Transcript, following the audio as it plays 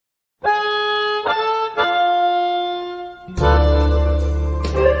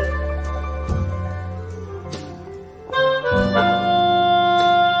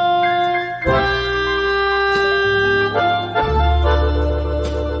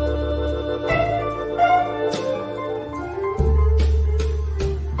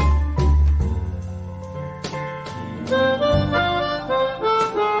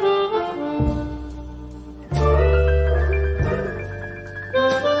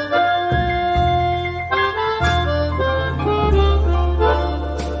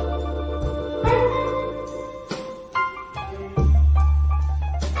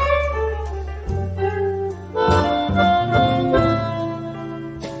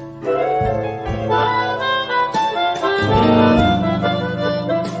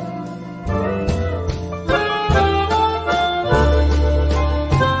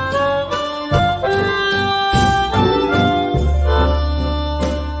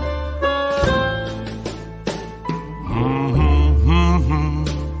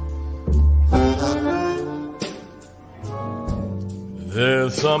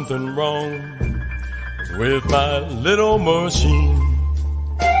something wrong with my little machine.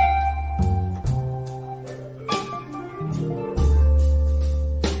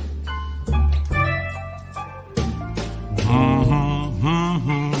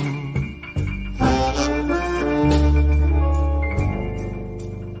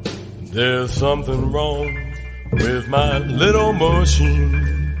 There's something wrong with my little machine.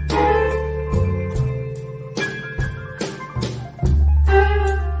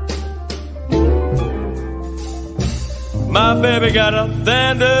 My baby got a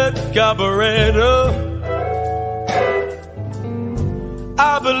standard carburetor.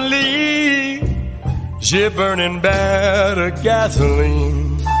 I believe she burning better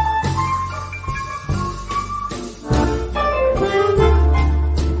gasoline.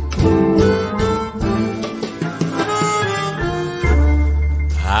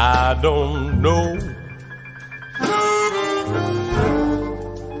 I don't know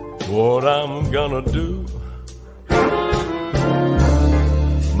what I'm gonna do.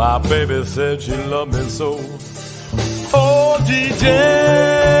 My baby said she loved me so. Oh,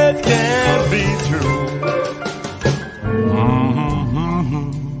 DJ can't be true.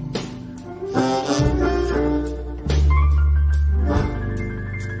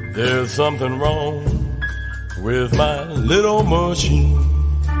 There's something wrong with my little machine.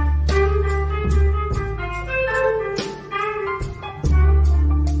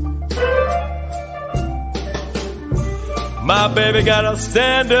 My baby got a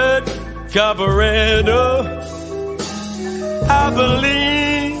standard carburetor. I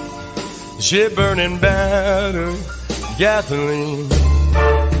believe she burning better gasoline.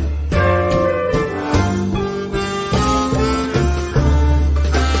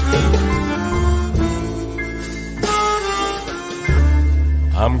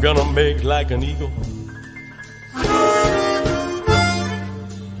 I'm gonna make like an eagle,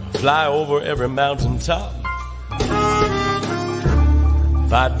 fly over every mountain top.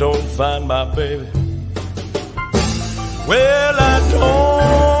 If I don't find my baby, well, I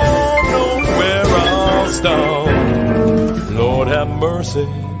don't know where I'll start. Lord have mercy.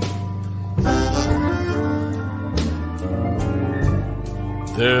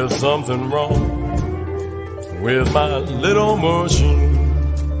 There's something wrong with my little machine.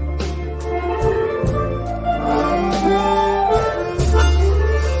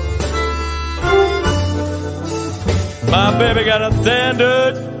 My baby got a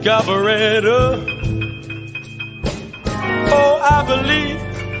standard carburetor. Oh,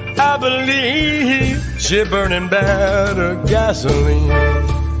 I believe she burning better gasoline.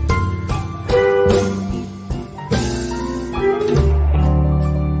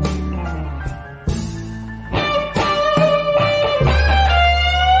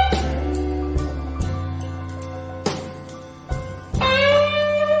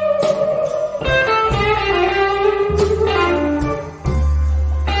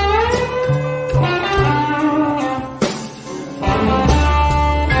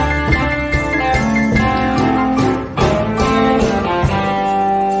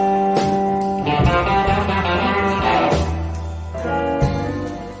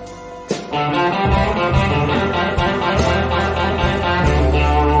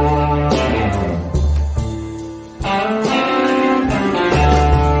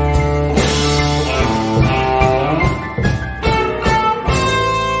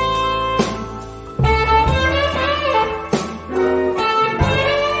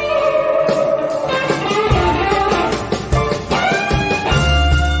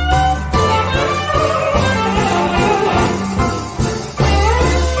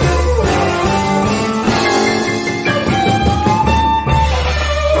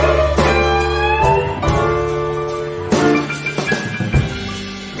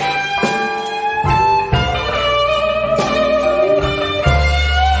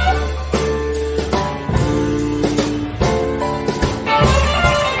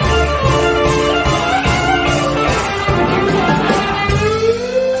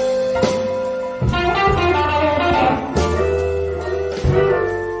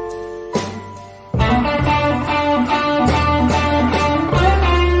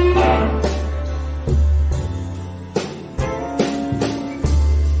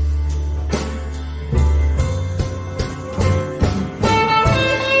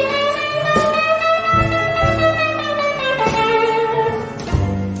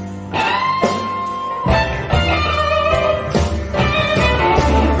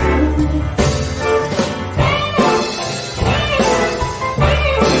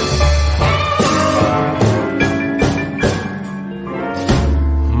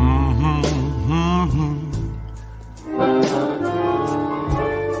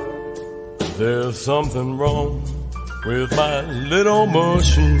 something wrong with my little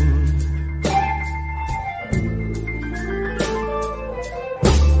machine.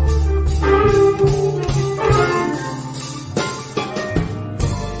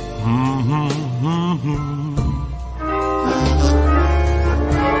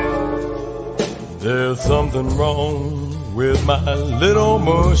 There's something wrong with my little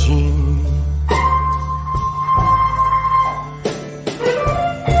machine.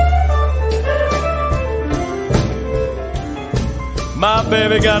 My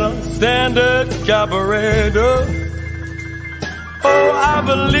baby got a standard carburetor. Oh, I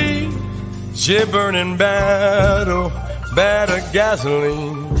believe she burning better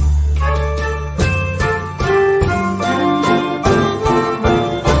gasoline.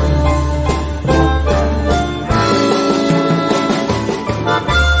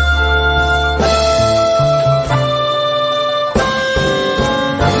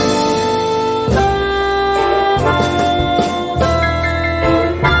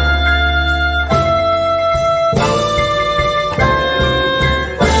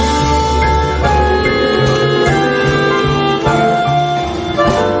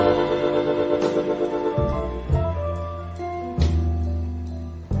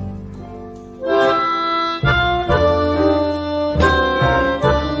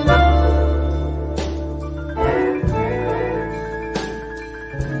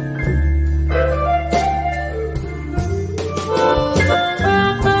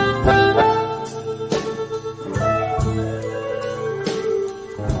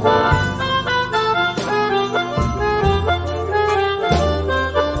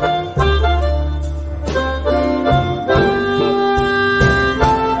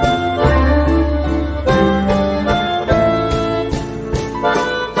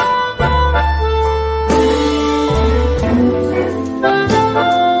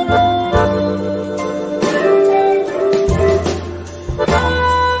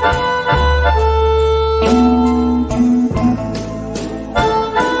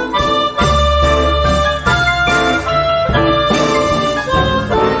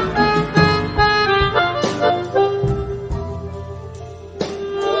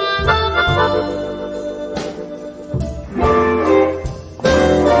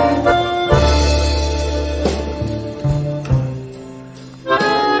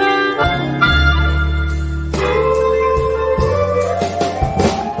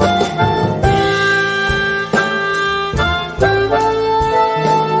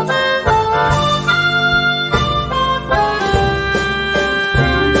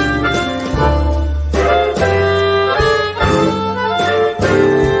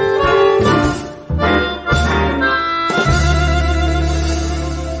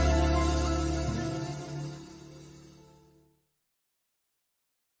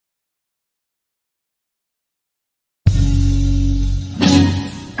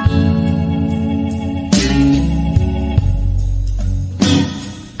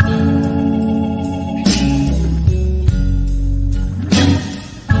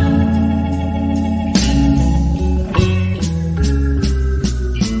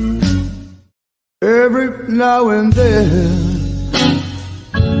 Now and then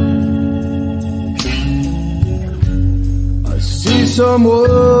I see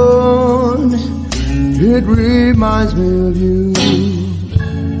someone, it reminds me of you.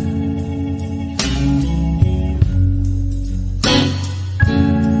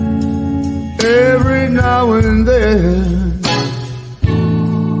 Every now and then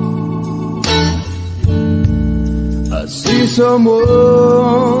I see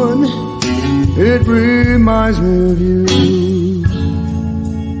someone, it reminds me of you.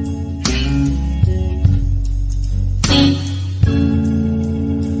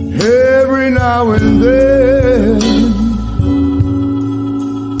 Every now and then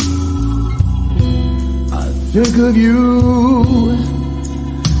I think of you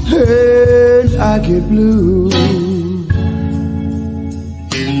and I get blue.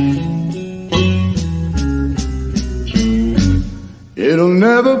 It'll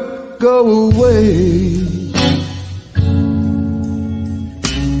never go away.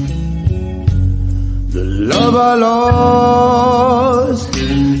 The love I lost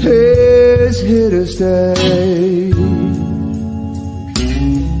is here to stay.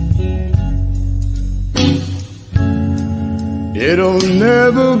 It'll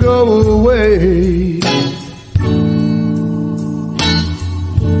never go away.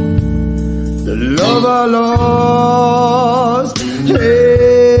 The love I lost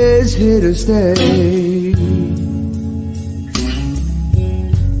is here to stay.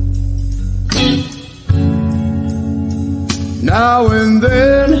 Now and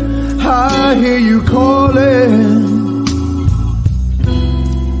then I I hear you calling,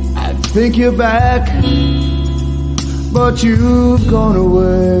 I think you're back, but you've gone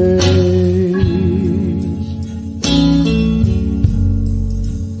away.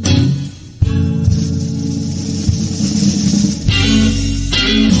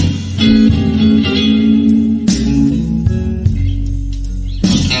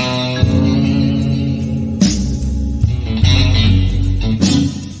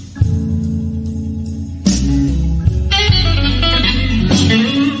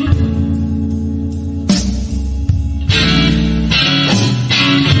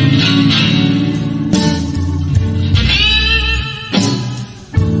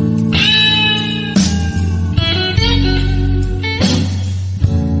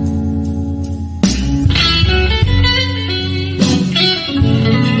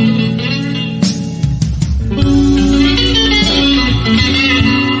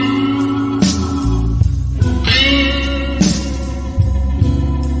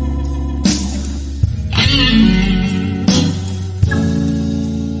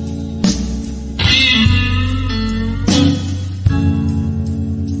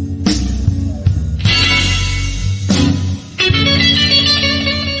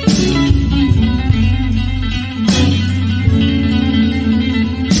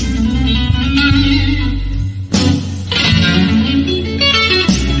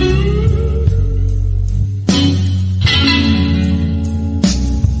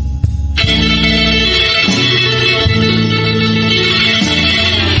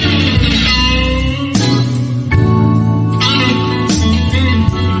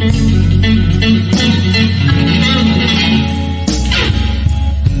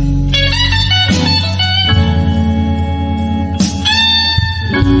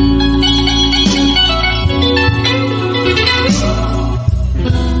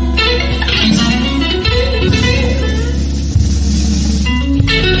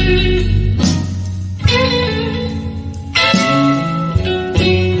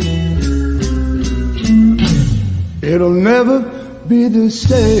 It'll never be the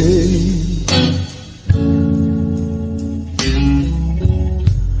same.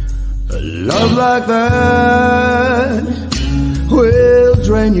 A love like that will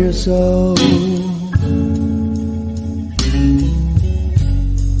drain your soul.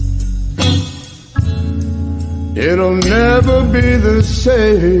 It'll never be the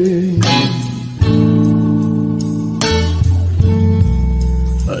same.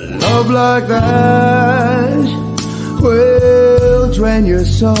 A love like that will drain your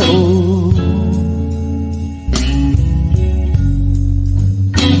soul.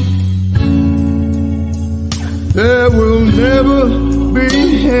 There will never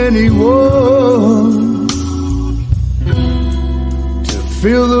be anyone to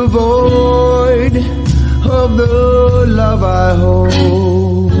fill the void of the love I hold.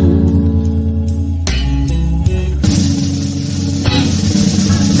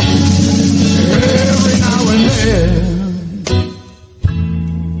 Every now and then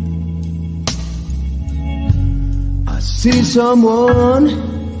I see someone,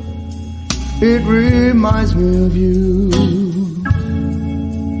 it reminds me of you.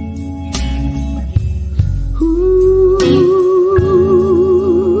 Ooh,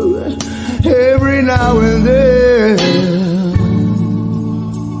 every now and then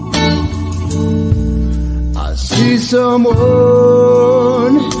I see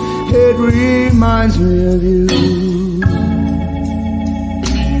someone, it reminds me of you.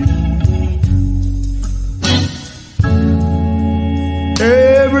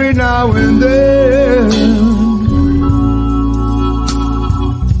 Every now and then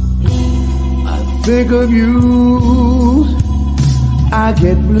I think of you, I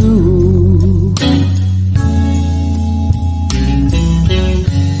get blue.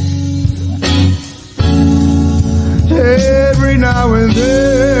 Every now and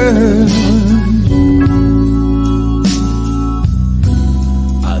then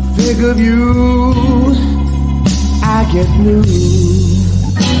I think of you, I get blue.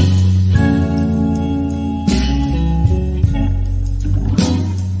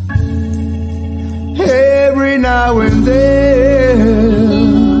 Every now and then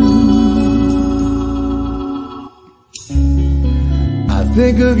I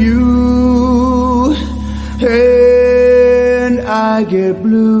think of you and I get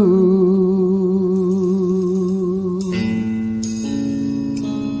blue.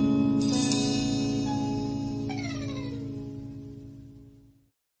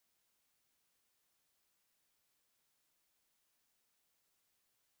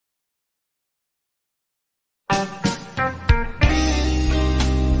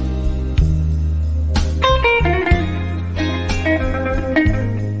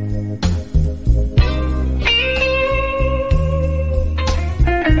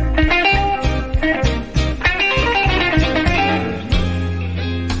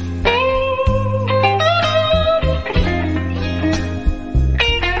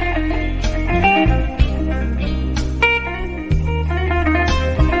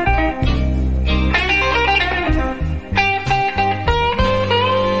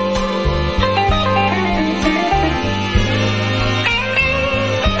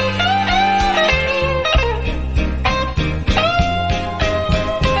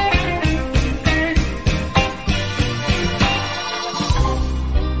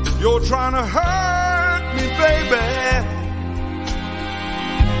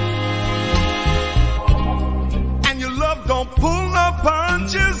 don't pull no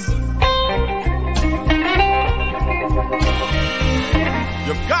punches.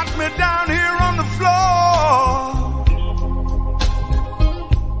 You've got me down here on the floor.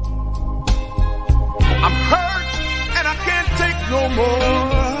 I'm hurt and I can't take no more.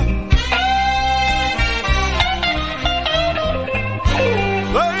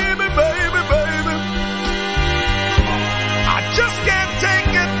 Baby, baby, baby, I just can't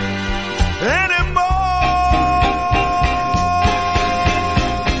take it anymore.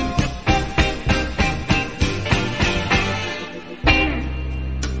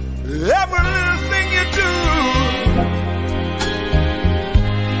 Every little thing you do,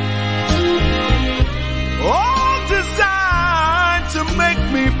 all designed to make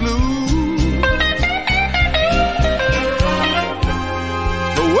me blue.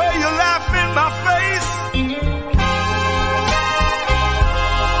 The way you laugh in my face,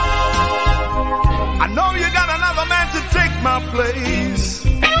 I know you got another man to take my place.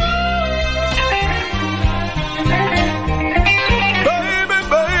 Baby,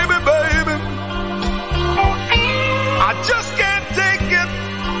 baby, baby, I just can't take it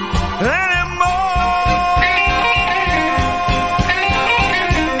anymore.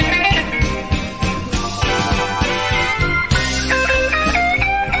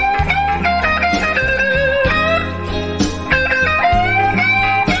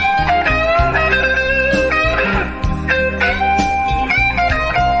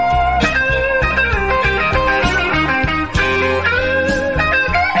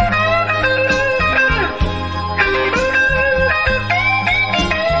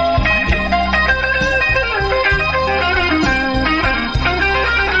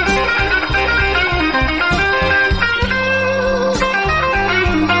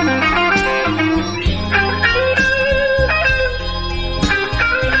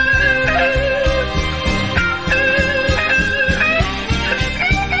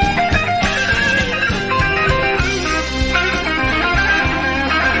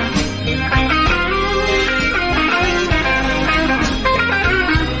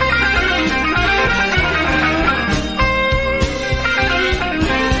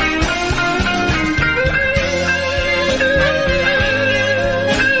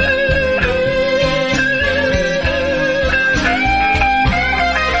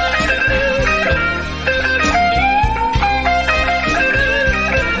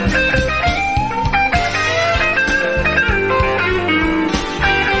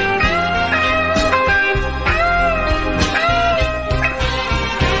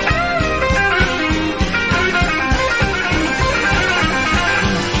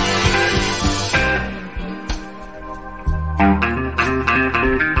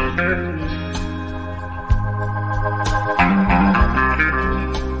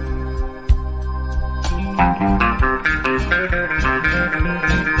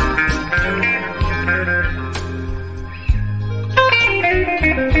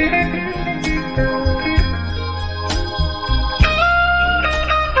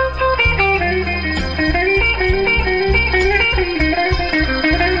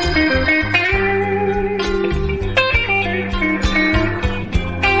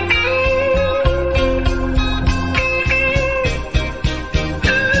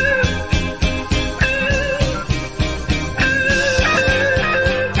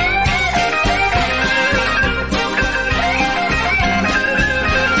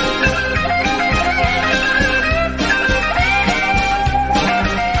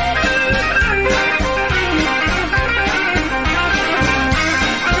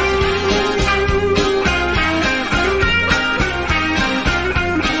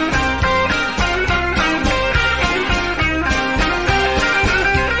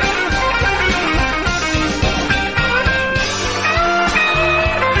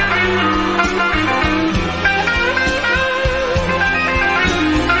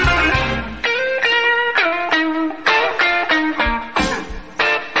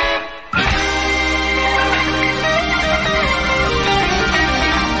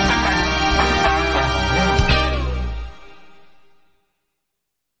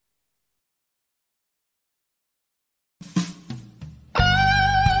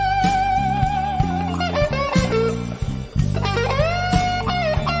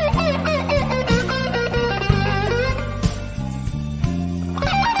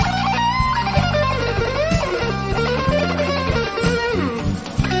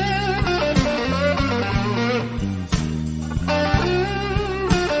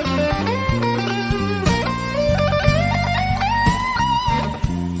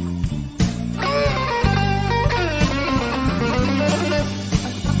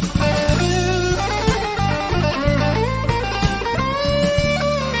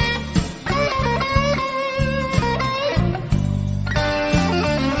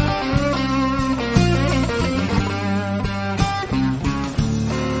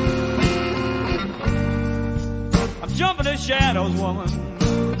 shadows, woman.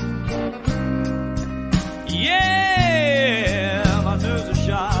 Yeah, my nerves are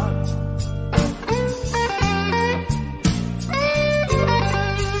shot.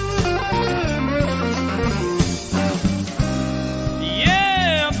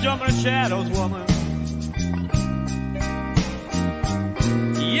 Yeah, I'm jumping in shadows, woman.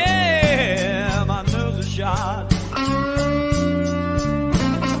 Yeah, my nerves are shot.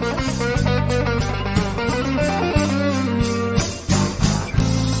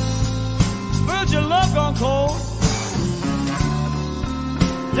 But your love gone cold,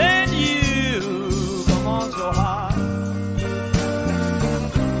 then you come on so hard.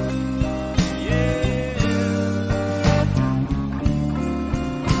 Yeah,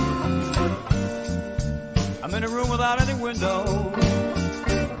 I'm in a room without any window,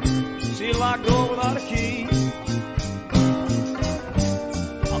 see a locked door without a key.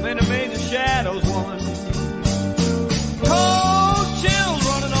 I'm in a maze of shadows, woman. Cold chills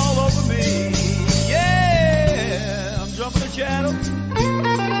running all over me. Yeah, I'm jumping in shadows.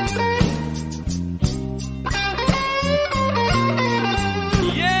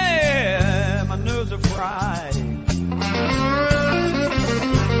 Yeah, my nerves are fried.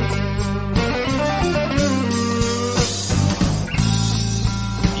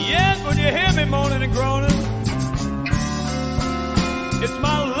 Yes, when you hear me moaning and groaning, it's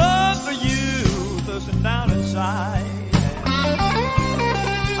my love for you thirsting down inside.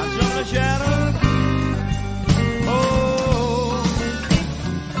 I'm jumping in shadows. Oh,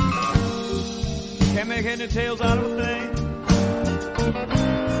 can't make head and tails out of a thing.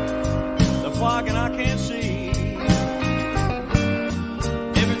 The fog and I can't see.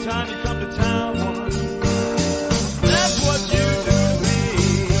 Every time you come to town, woman, that's what you do to me.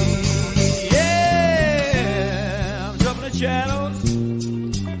 Yeah, I'm jumping in shadows.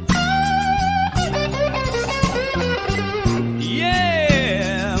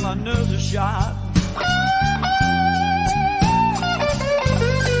 Yeah, my nerves are shot.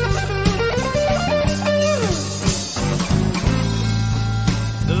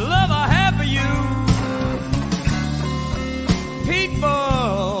 The love I have for you,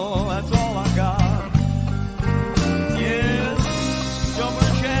 people, that's all I got. Yes, jumping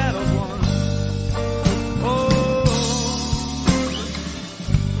in shadows, woman. Oh.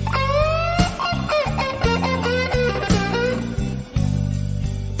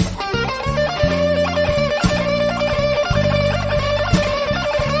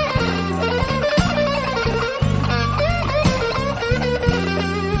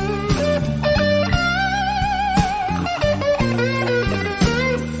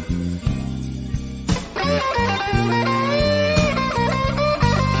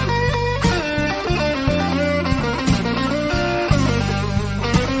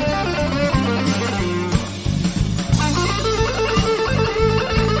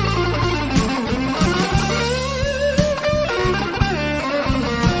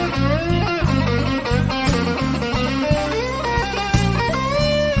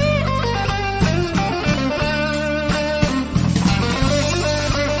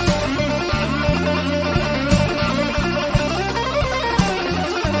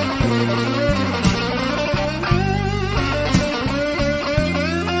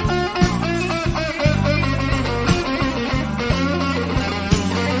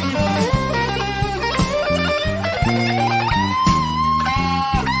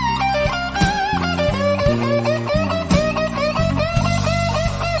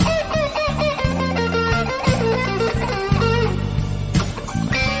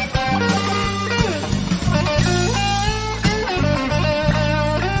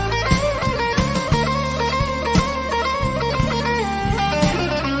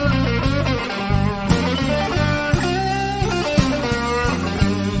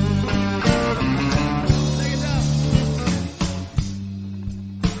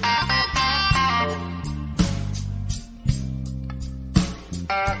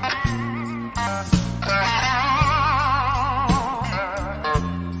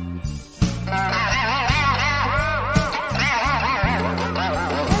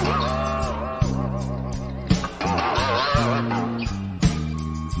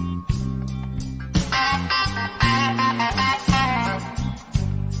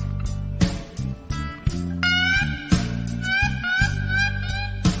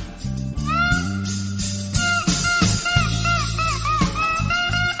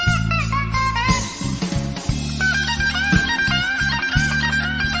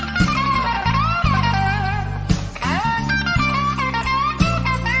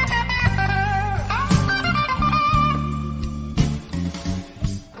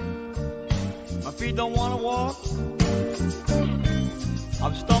 feet don't want to walk.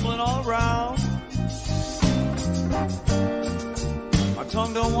 I'm stumbling all around. My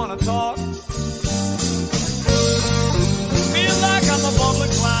tongue don't want to talk. Feel like I'm a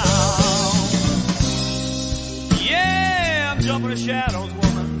bubbling clown. Yeah, I'm jumping the shadows,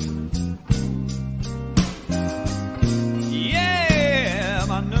 woman. Yeah,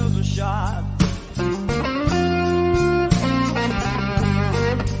 my nerves are shot.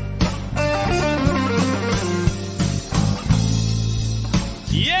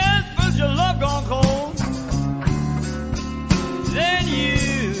 Yes, first your love gone cold, then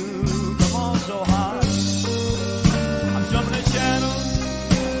you come on so hot. I'm jumping in shadows.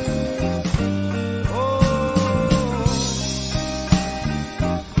 Oh,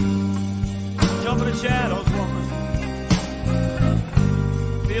 jumping in shadows, woman.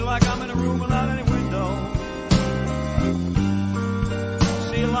 Feel like I'm in a room without any window.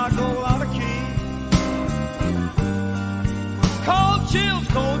 See a lock door without a key.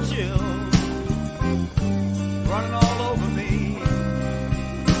 Cold chills, running all over me.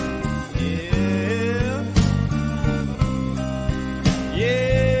 Yeah,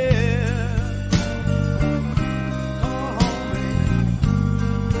 yeah. Come on home,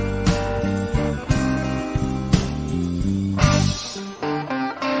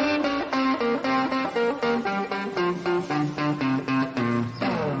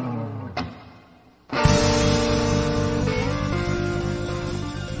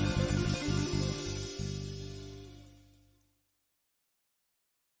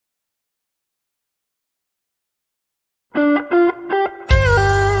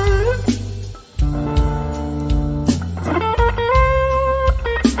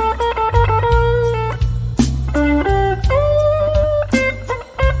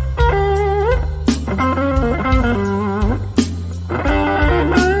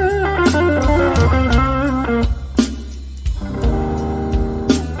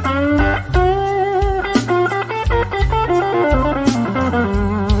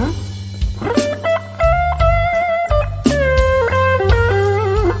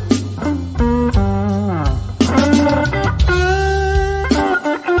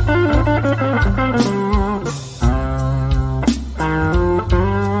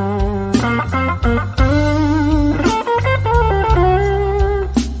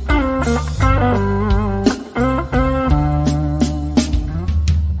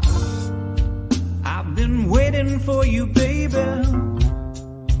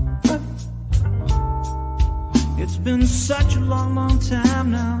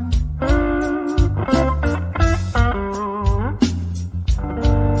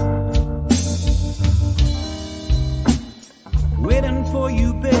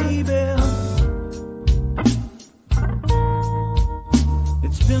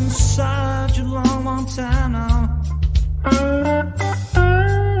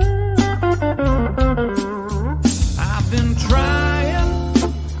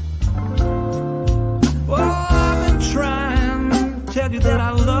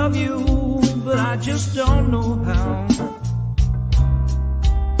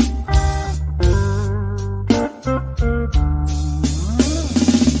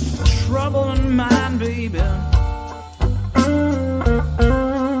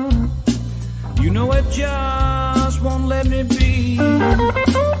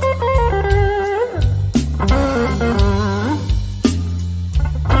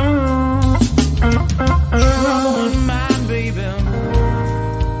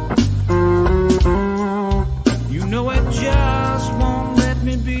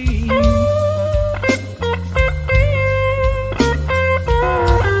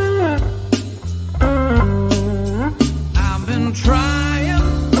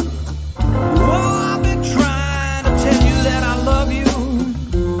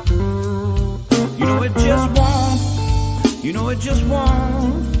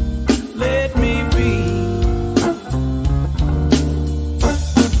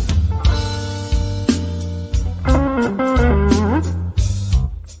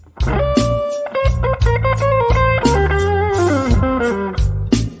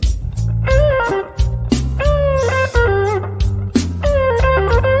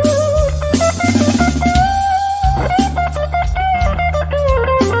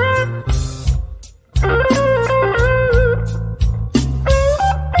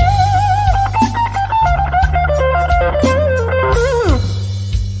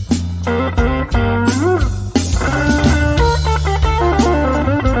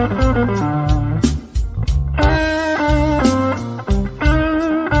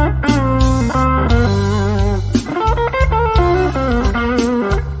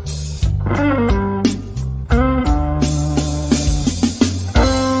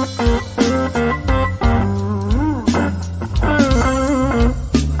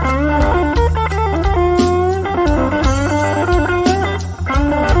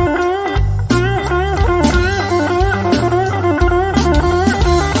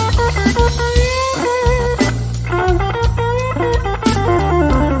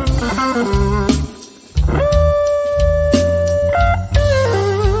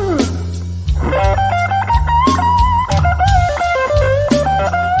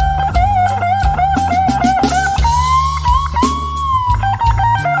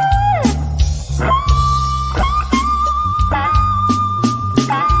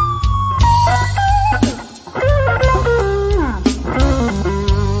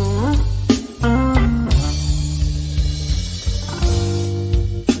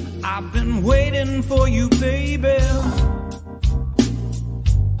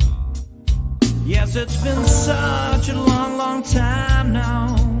 Yes, it's been such a long, long time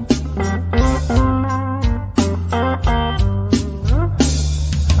now.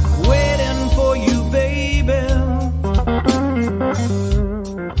 Waiting for you, baby.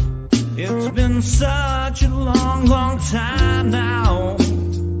 It's been such a long, long time now.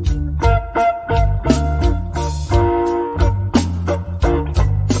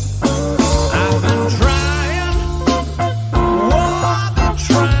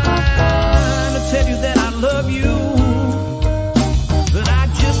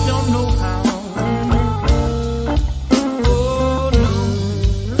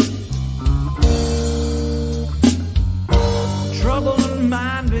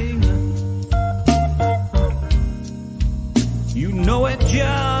 Know it.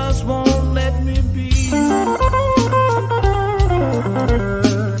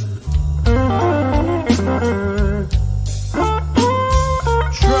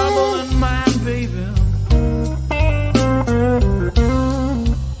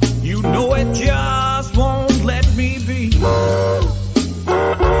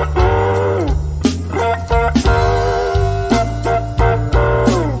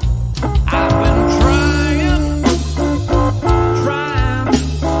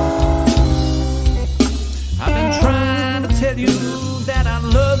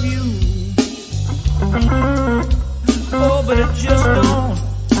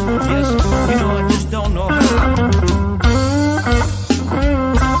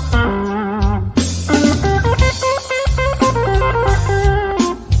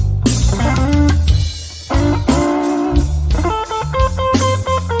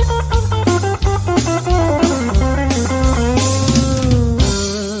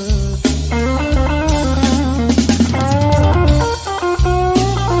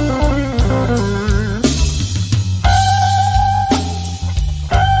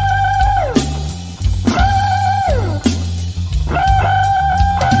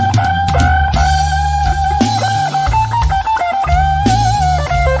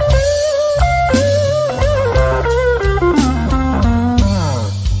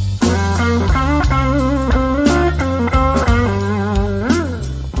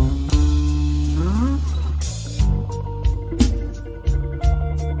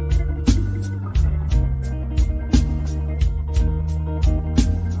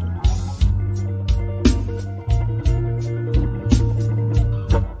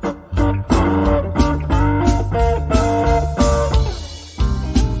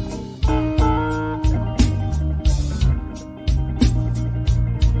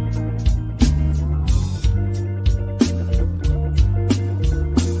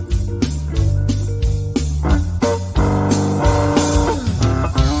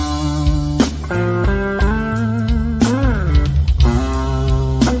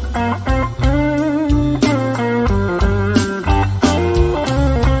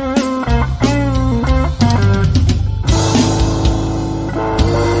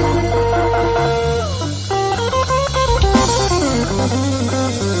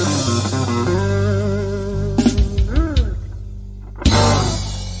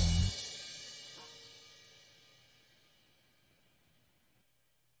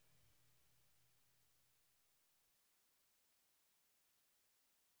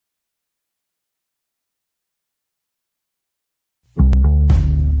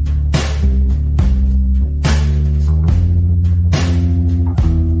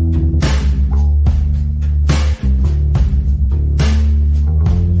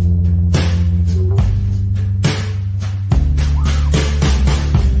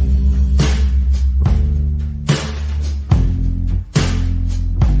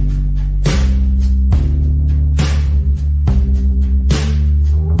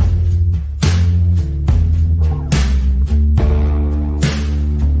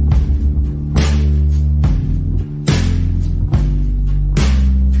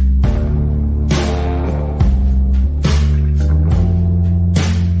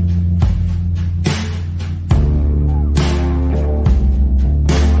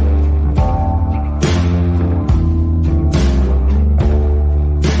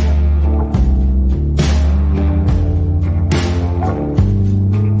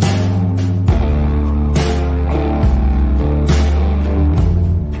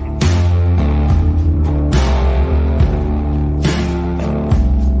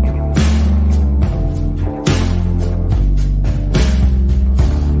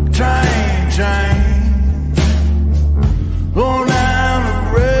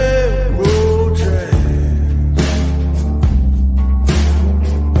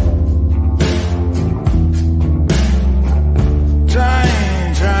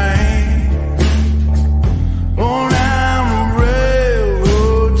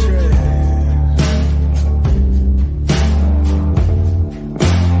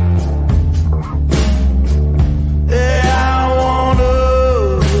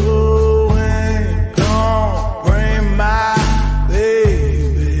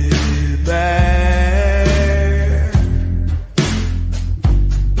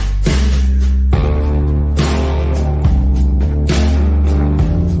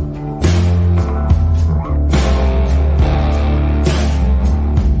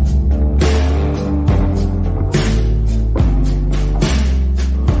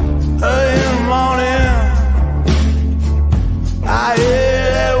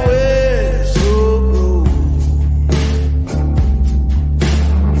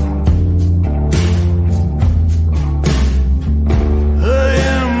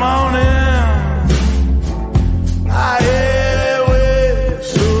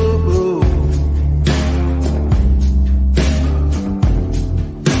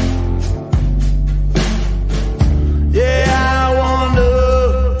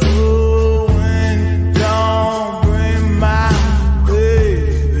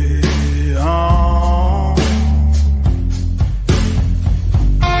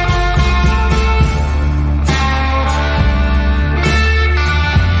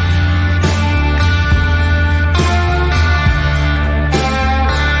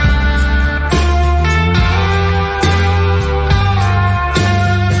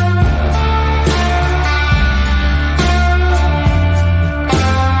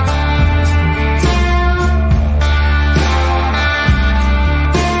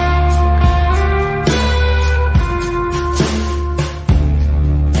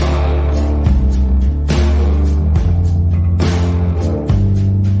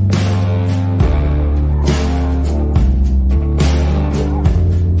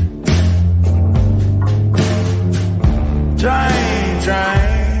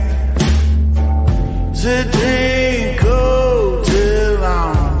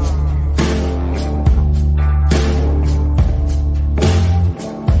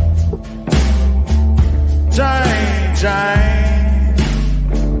 train.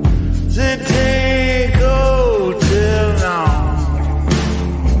 It take go till long.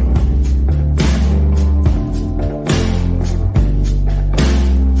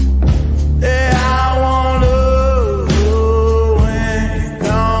 Yeah, I want love when you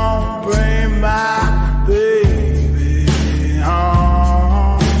don't bring my baby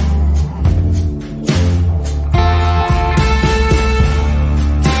home.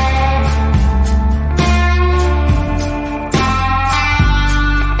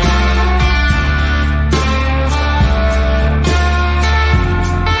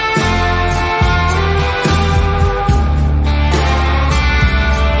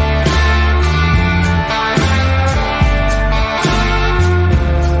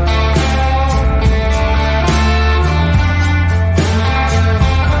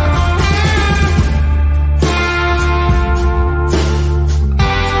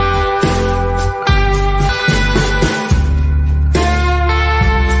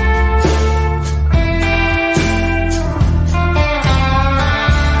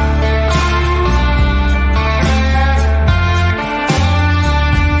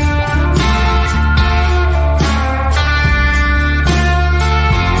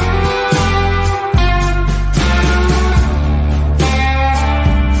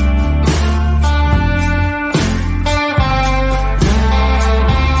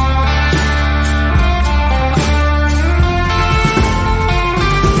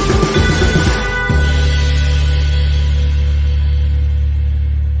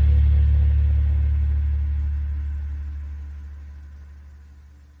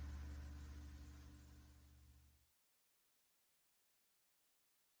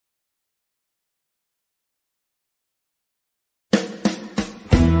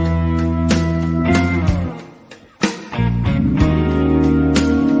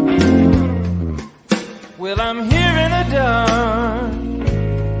 Well, I'm here in the dark,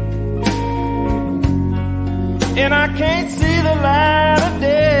 and I can't see the light of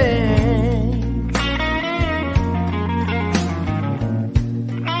day.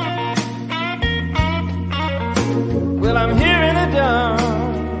 Well, I'm here in the dark,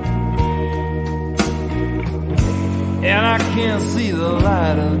 and I can't see the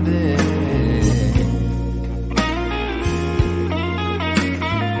light of day.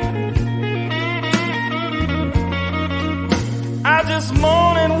 I just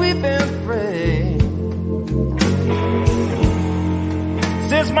moan and weep and pray,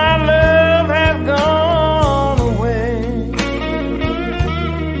 since my love has gone away.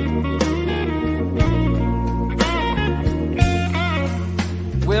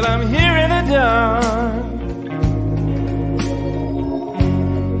 Well, I'm here in the dark,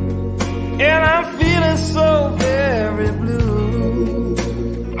 and I'm feeling so very blue.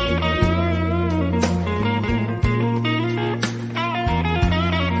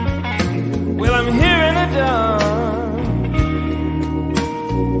 Well, I'm here in the dark,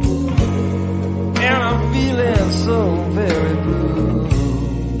 and I'm feeling so very blue.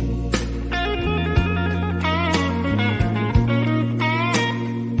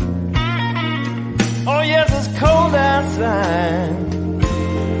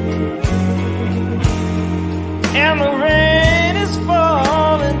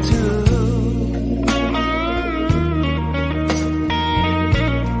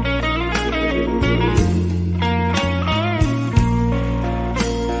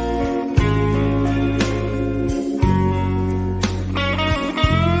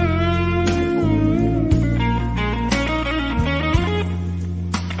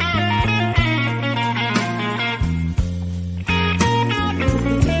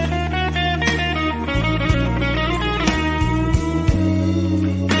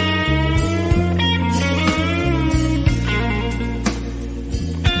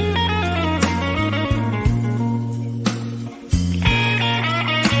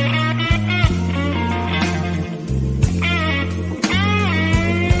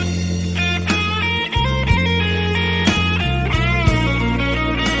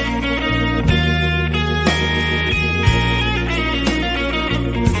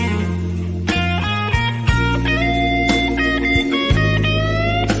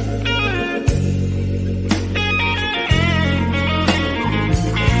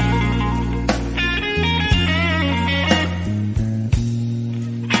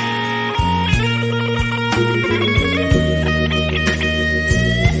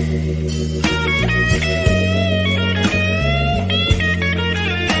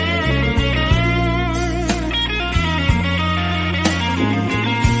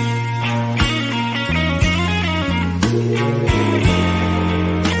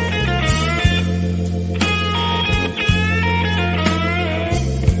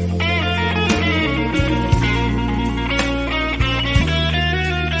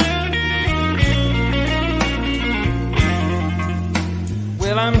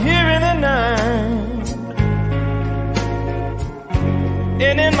 I'm here in the night,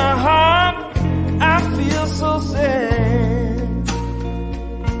 and in my heart I feel so sad.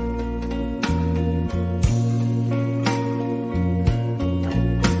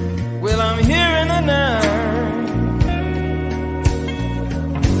 Well, I'm here in the night,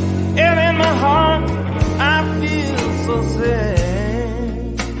 and in my heart I feel so sad.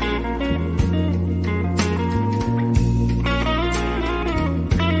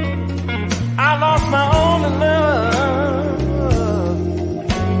 I lost my only love.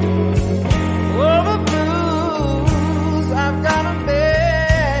 Oh, the blues I've got to bear.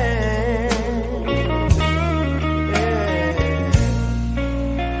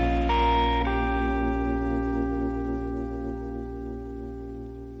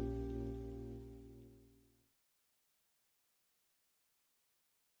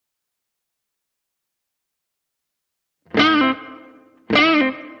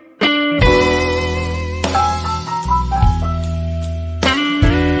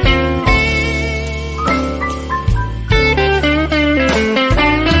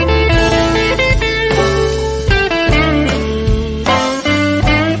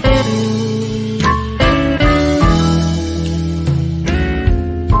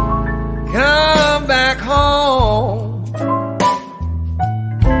 Come back home,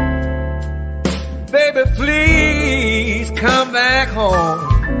 baby, please come back home.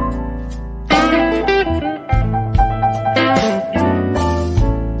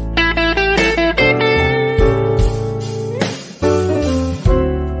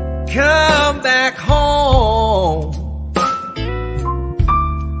 Come back home,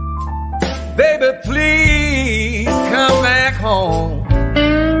 baby, please come back home.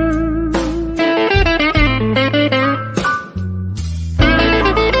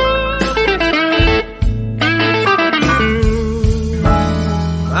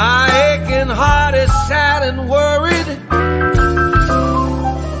 My aching heart is sad and worried.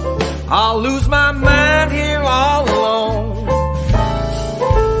 I'll lose my mind here all alone.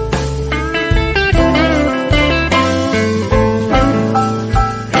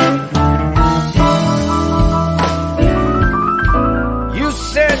 You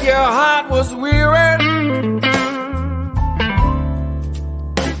said your heart was weary.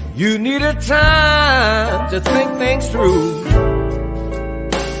 You needed time to think things through.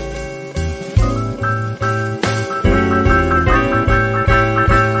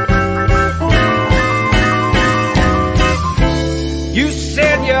 You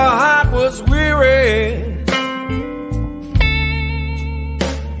said your heart was weary.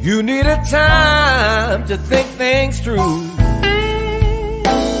 You needed time to think things through.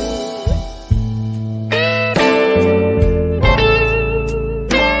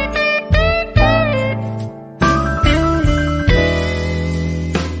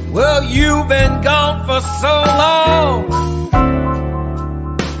 Well, you've been gone for so long,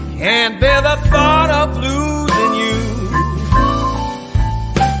 can't bear the thought of losing you.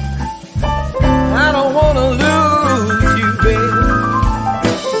 I don't wanna lose you, baby.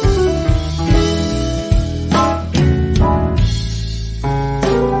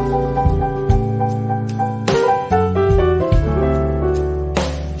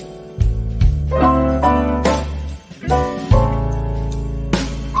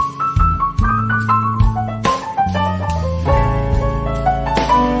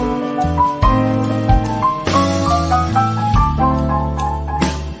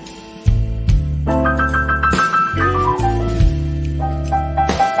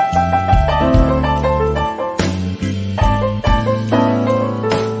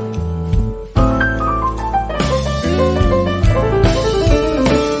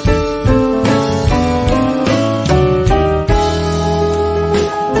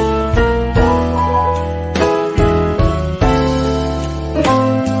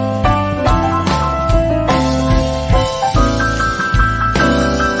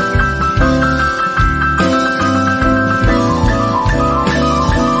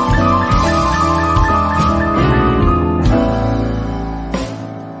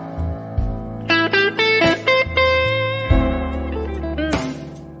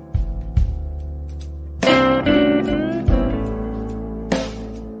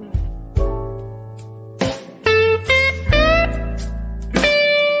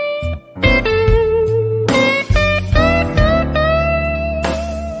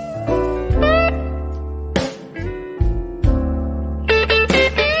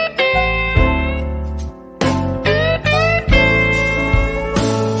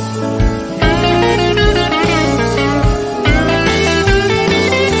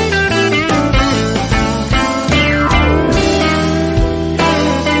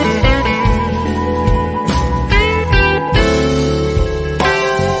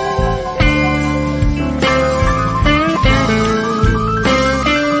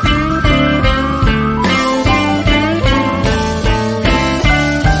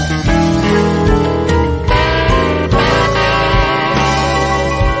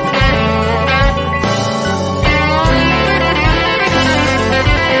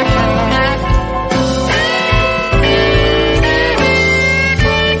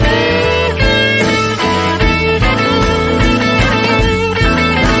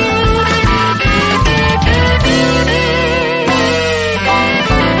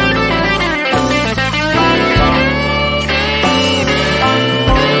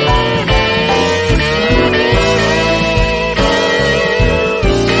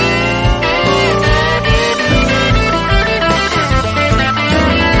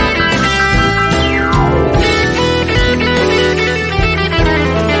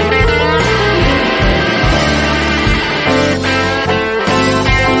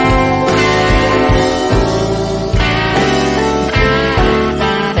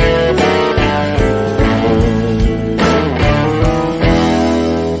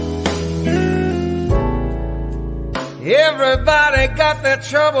 Everybody got their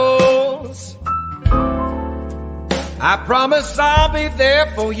troubles. I promise I'll be there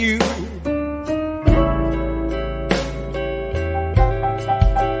for you.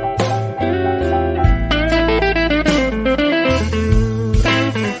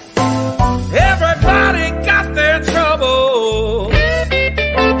 Everybody got their troubles.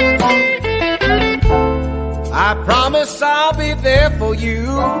 I promise I'll be there for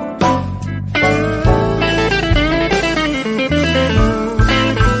you.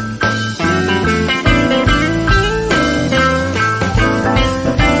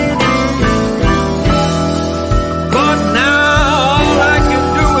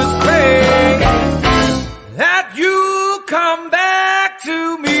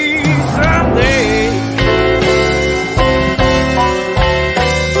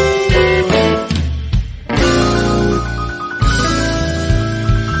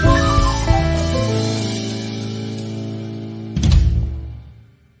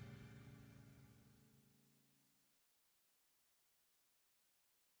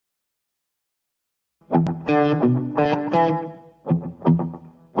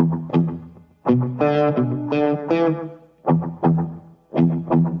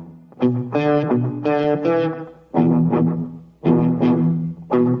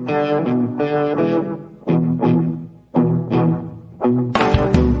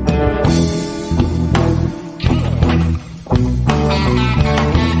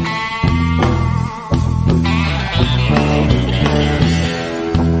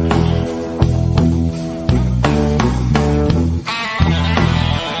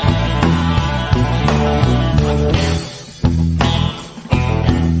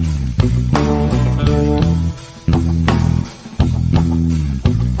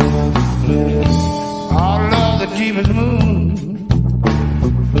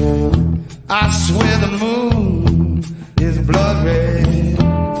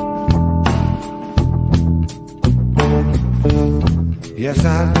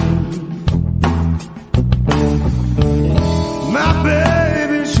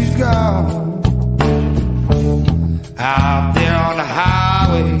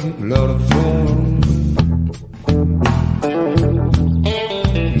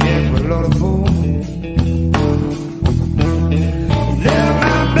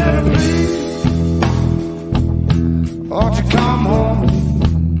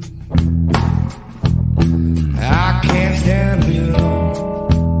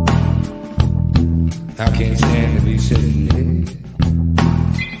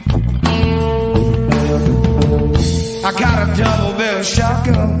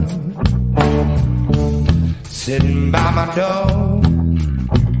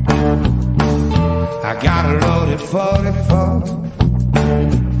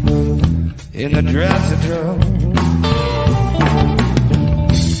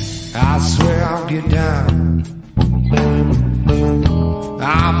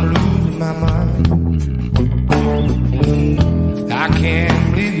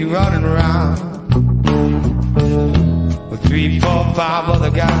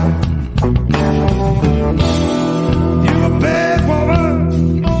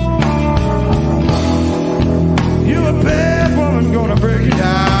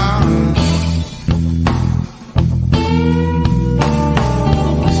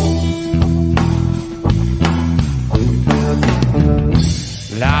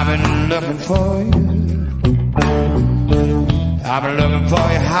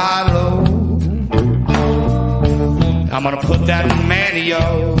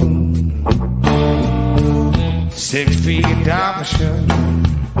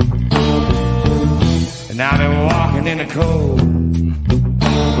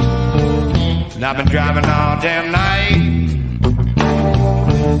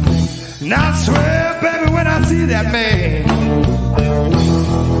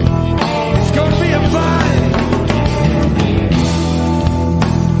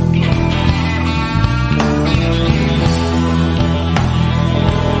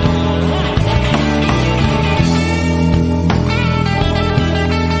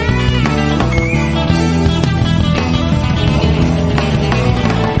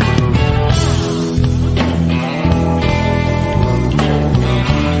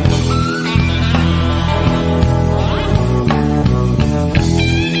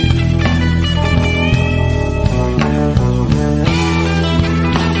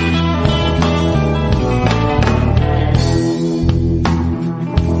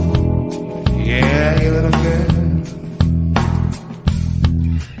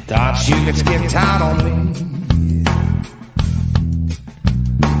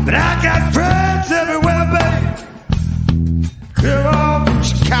 But I got friends everywhere, babe.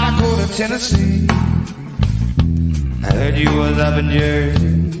 Tennessee. I heard you was up in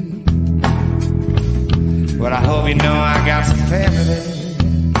Jersey. But I hope you know I got some family there.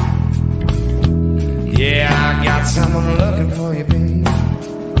 Yeah, I got someone looking for you, baby.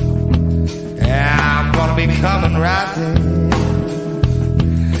 Yeah, I'm gonna be coming right there.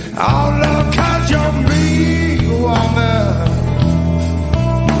 Oh, Lord, 'cause you're me, woman.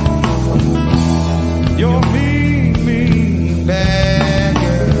 You're me, bad girl.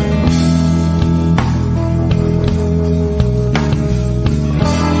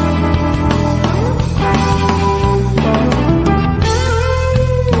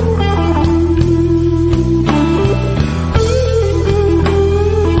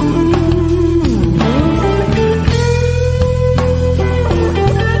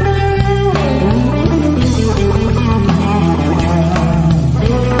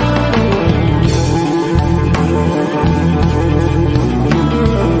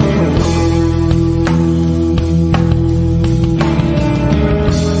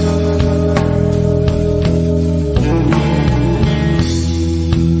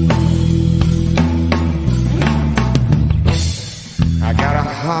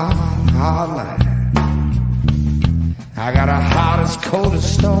 Cold as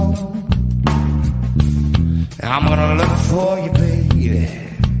stone. I'm gonna look for you, baby.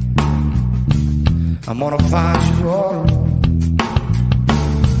 I'm gonna find you all alone.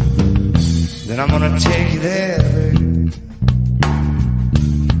 Then I'm gonna take you there, baby.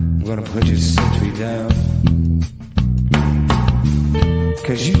 I'm gonna put your sentry down.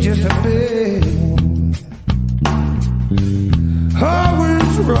 'Cause you just a big woman,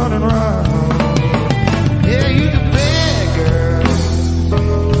 always running around. Yeah, you the bad girl.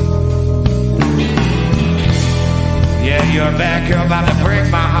 Yeah, you're a bad girl about to break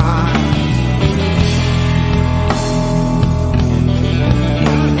my heart.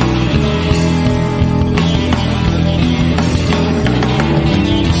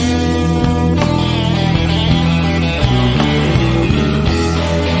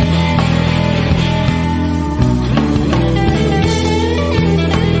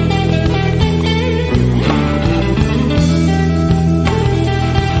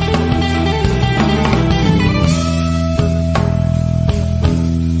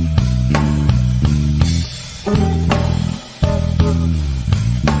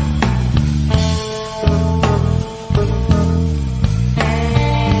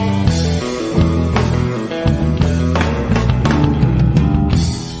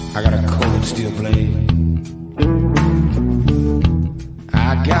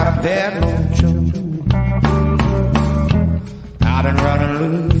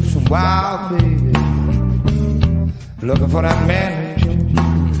 Looking for that man,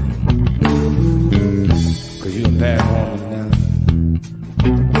 cause you a bad woman now.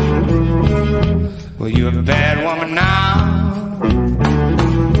 Well, you a bad woman now.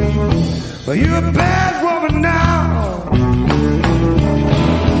 Well, you a bad woman now.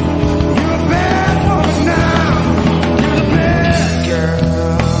 You a bad woman now. You're a bad girl.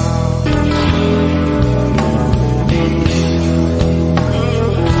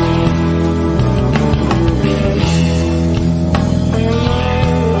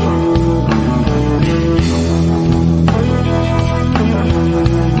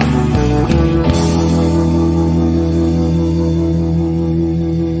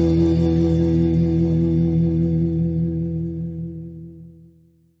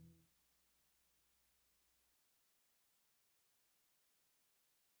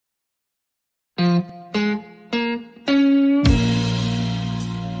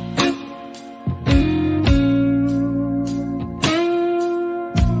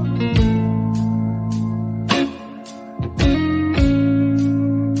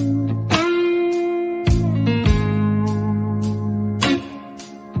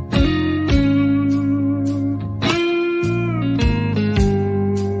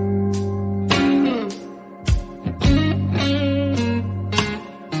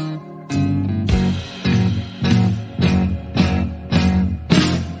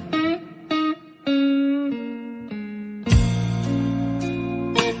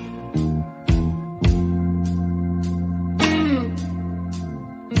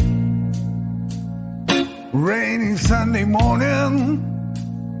 Rainy Sunday morning,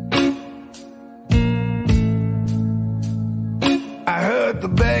 I heard the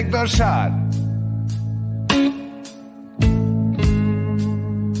back door shot.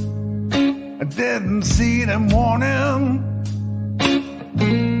 I didn't see them warning.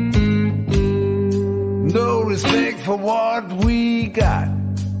 No respect for what we got.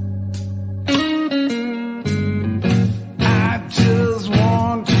 I just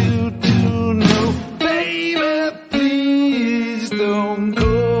want to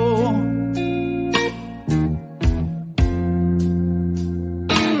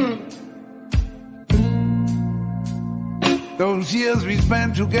those years we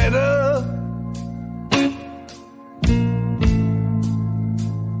spent together.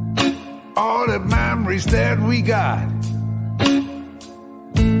 All the memories that we got.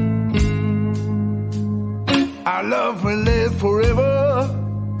 Our love will live forever.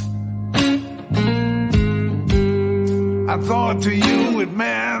 I thought to you it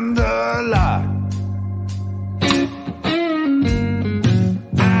meant a lot.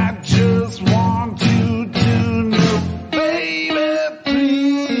 I just want you to know, baby,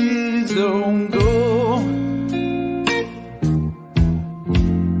 please don't go.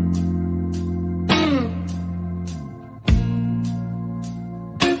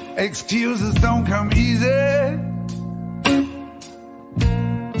 Excuses don't come easy.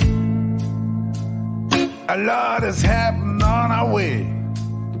 A lot has happened on our way.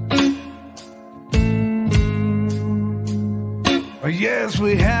 Yes,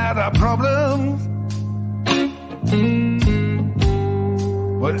 we had our problems,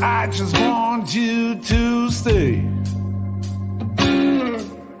 but I just want you to stay.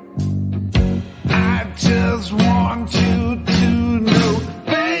 I just want you to know,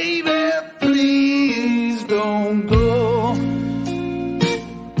 baby, please don't go.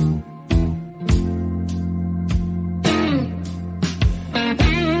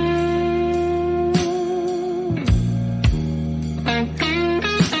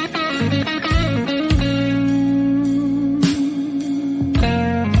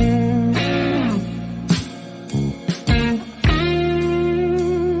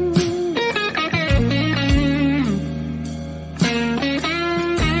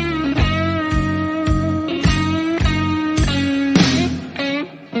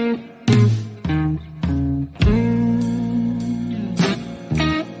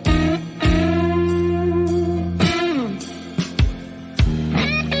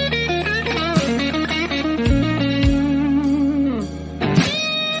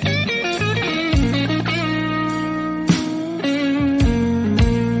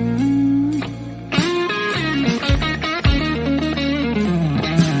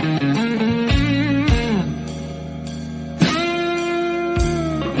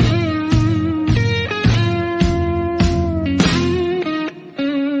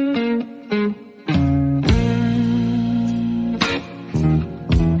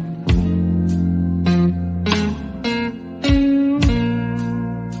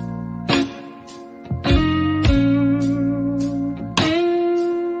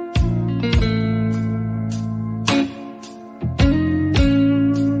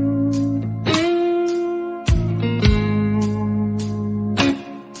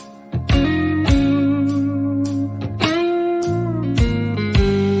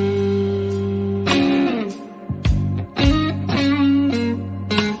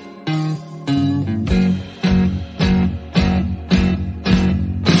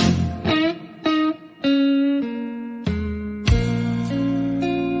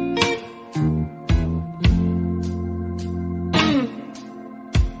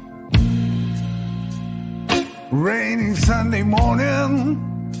 Rainy Sunday morning,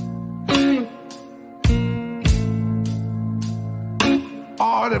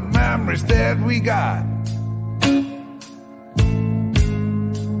 all the memories that we got.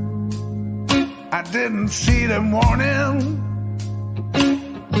 I didn't see them warning,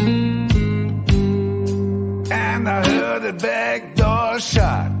 and I heard the back door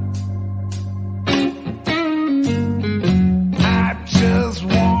shut. I just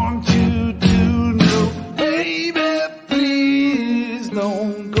want you to know, baby, please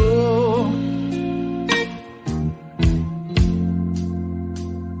don't go.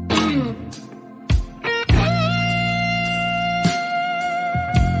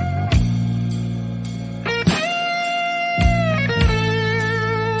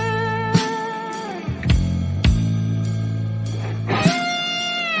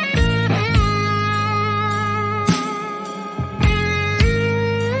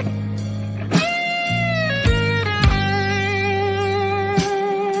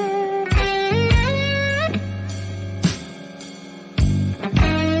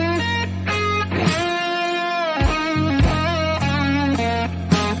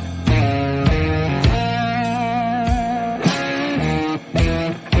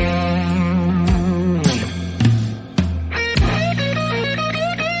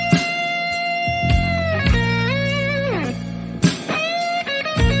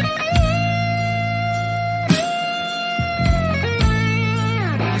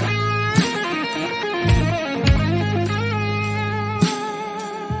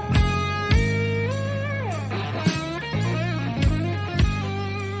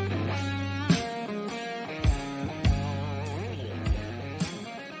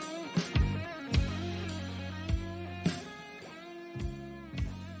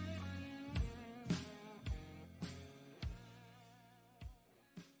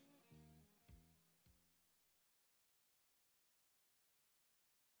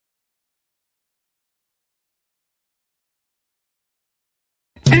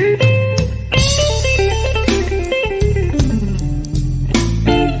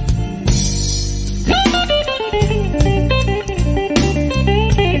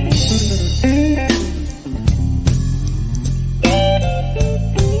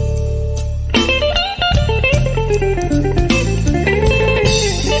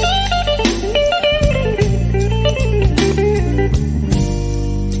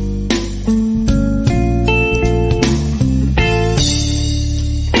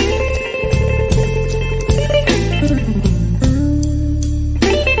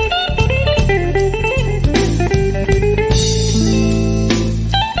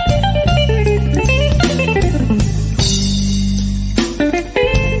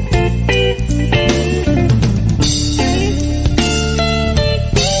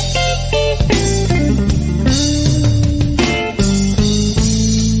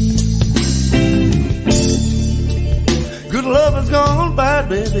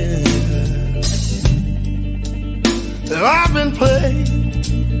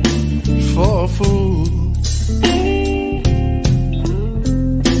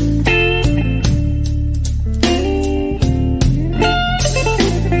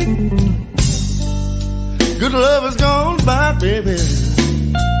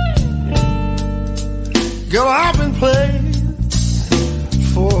 Girl, I've been played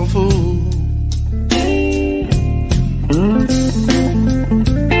for a fool.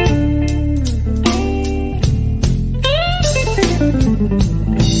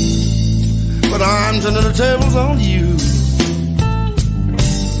 But I'm turning the tables on you.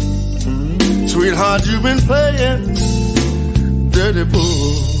 Sweetheart, you've been playing dirty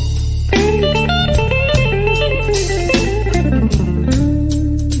pool.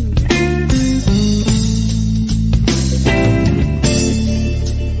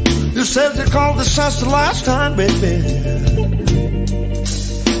 You said you called the shots the last time, baby.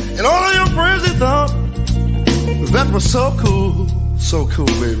 And all of your friends, they thought that was so cool,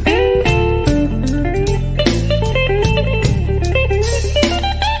 baby.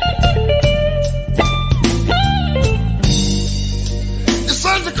 You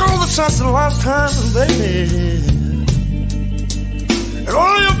said you called the shots the last time, baby. And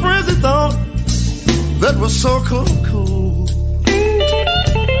all of your friends, they thought that was so cool.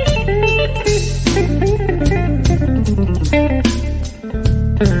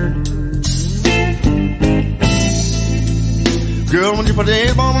 Girl, when you put the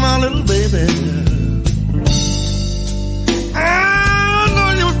A-bomb on our little baby, I know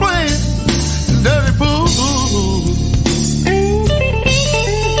you was playing dirty pool.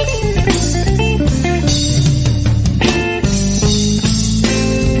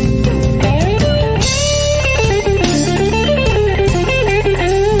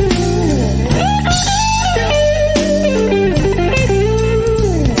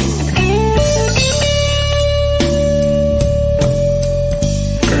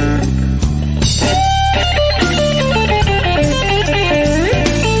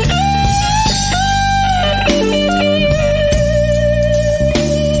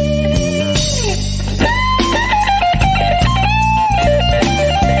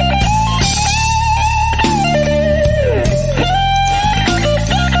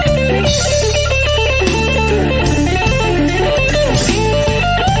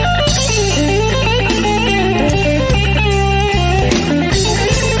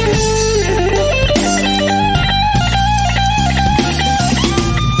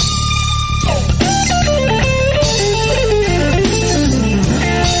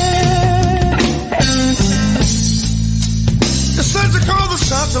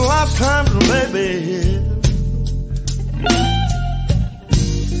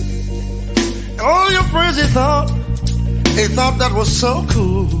 That was so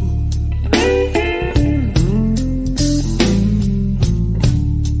cool.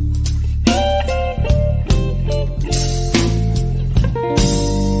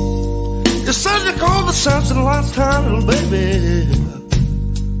 You said you called the shots the last time, little baby.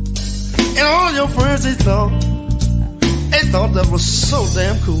 And all your friends, they thought that was so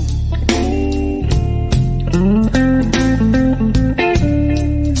damn cool.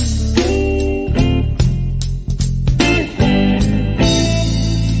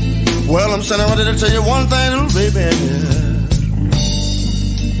 Well, I'm standing ready to tell you one thing, little baby.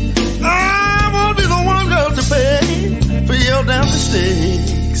 I won't be the one, girl, to pay for your damn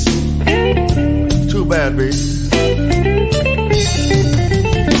mistakes. Too bad, baby.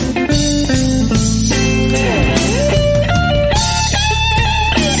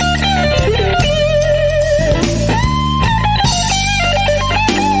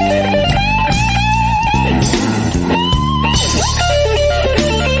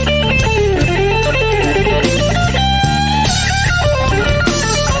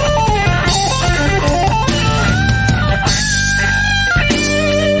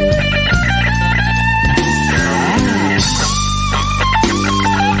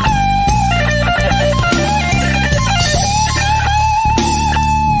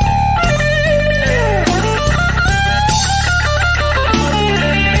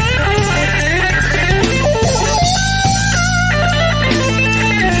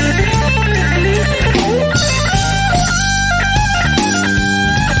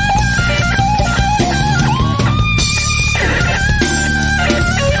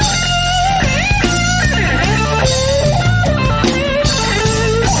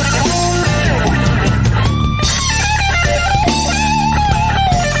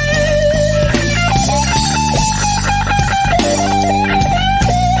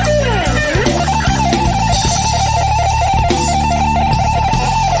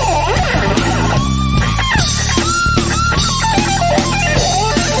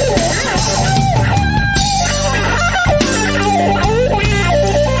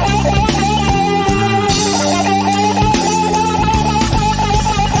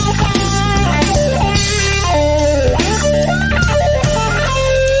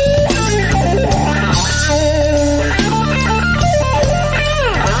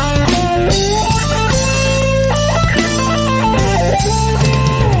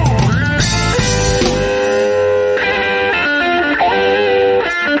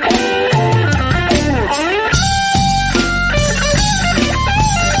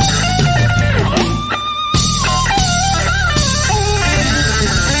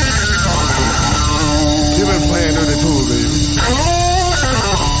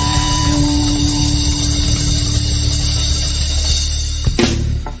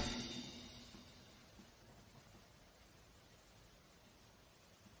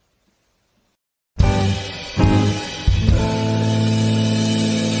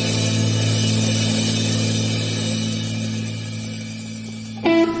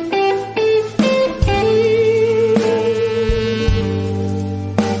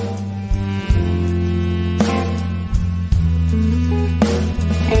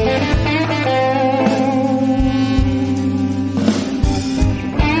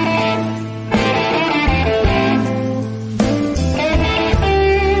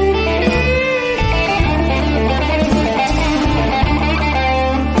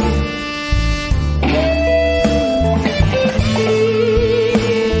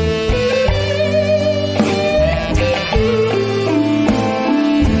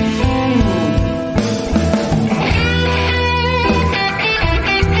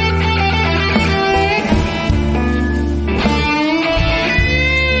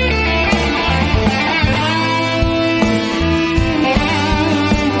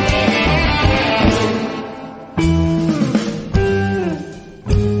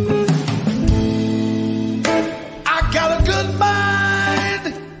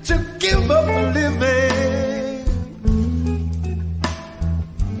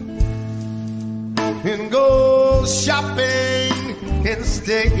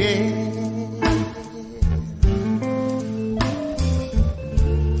 I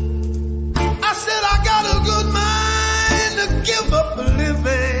said I got a good mind to give up a living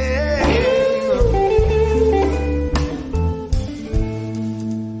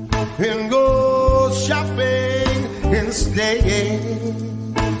and go shopping instead.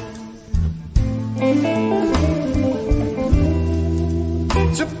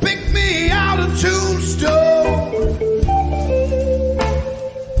 To pick me out a tombstone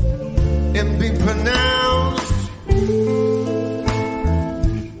and be pronounced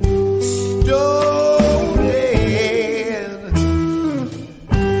stolen.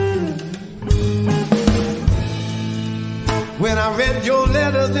 When I read your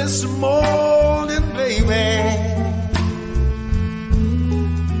letter this morning, baby,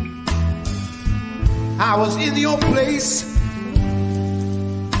 I was in your place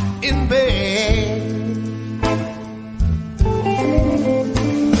in bed.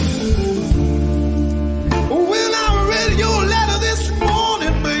 When I read your letter this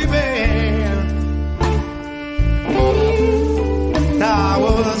morning, baby, I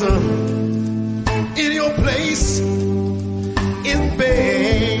was in your place in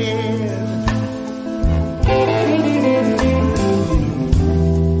bed.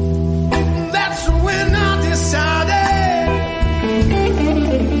 That's when I decided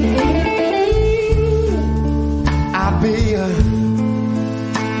I'd be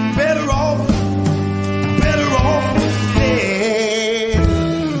better off dead.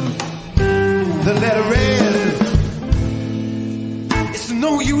 The letter read, it's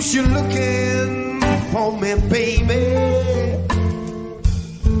no use you looking for me, baby,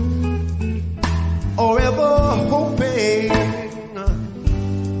 or ever hoping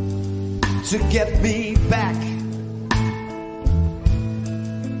to get me back.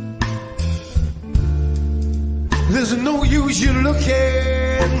 There's no use you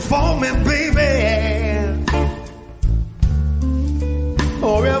looking for me, baby,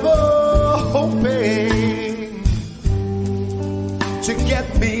 or ever hoping to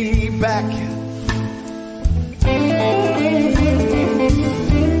get me back.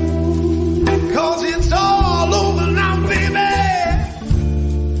 Cause it's all over now, baby.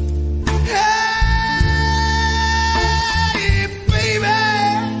 Hey, baby,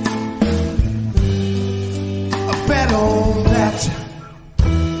 bet on that.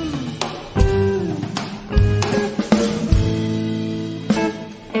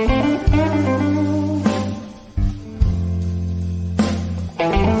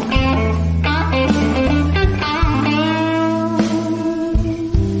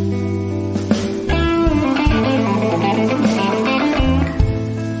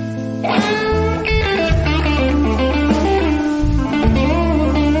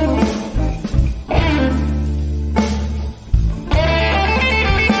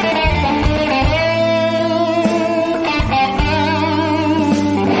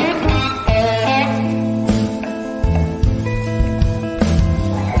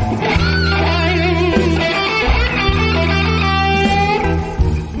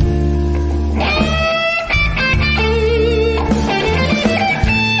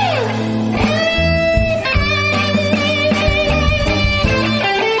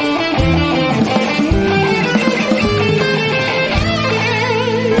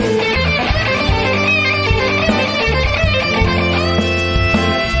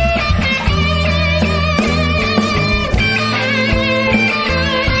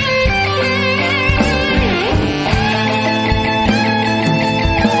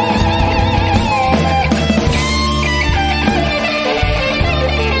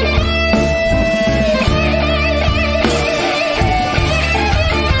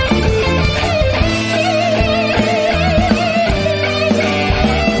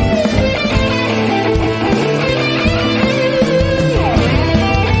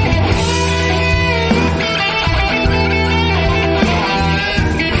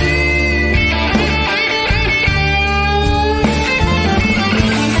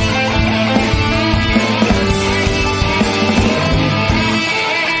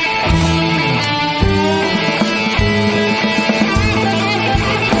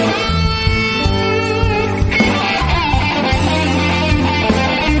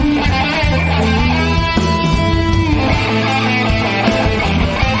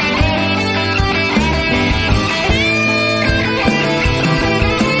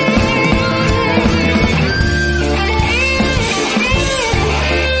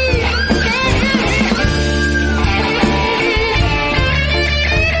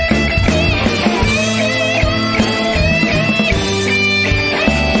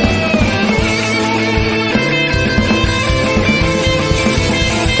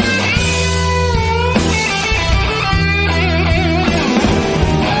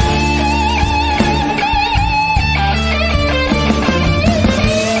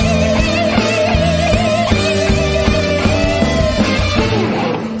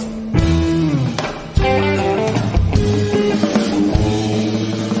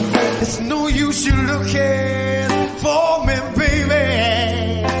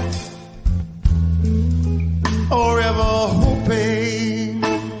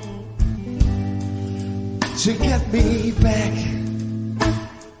 to get me back.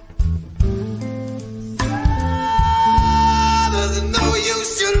 There's no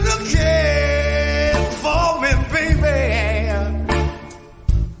use you looking for me, baby.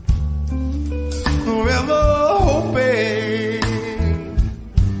 Forever hoping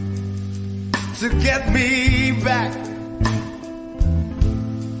to get me back.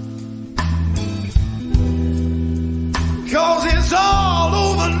 Cause it's all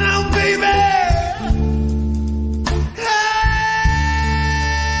over now, baby.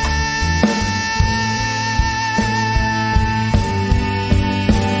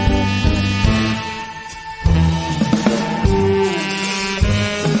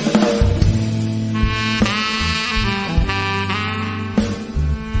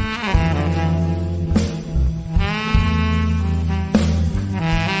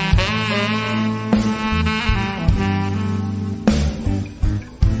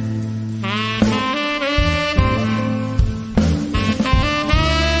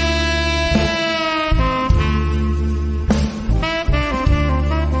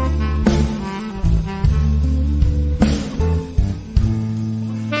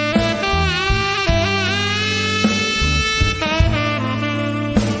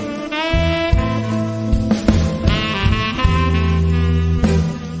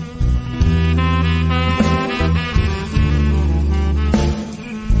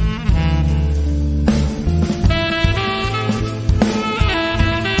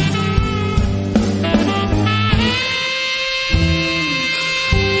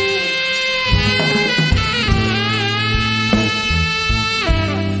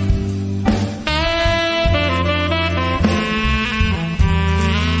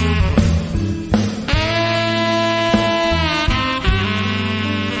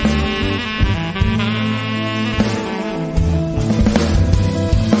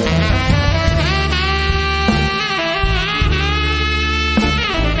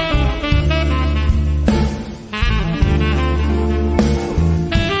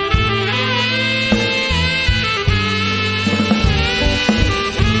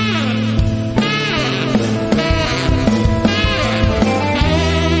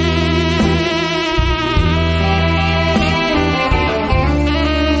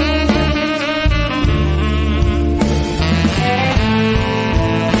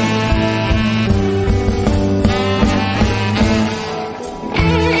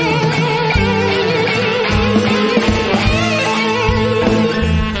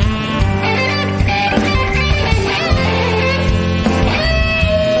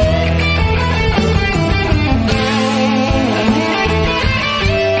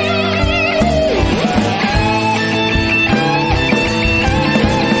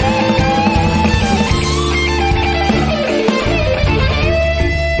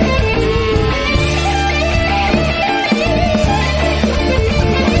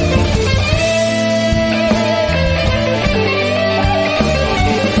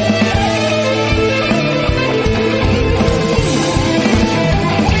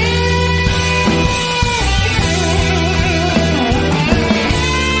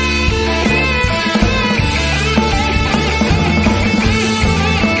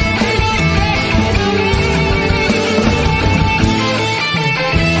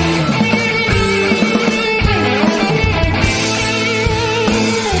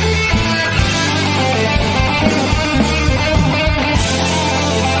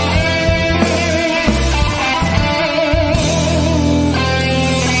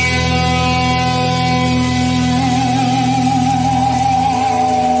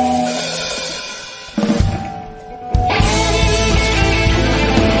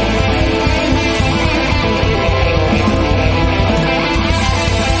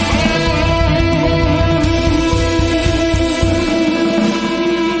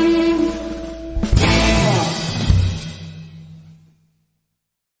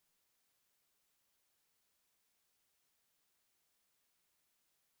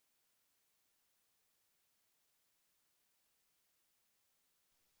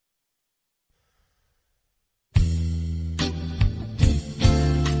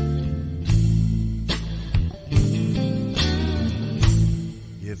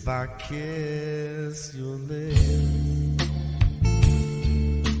 If I kiss your lips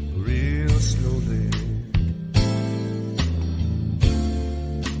real slowly,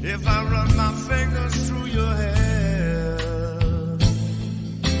 if I run my fingers through your hair,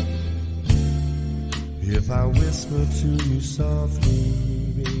 if I whisper to you softly,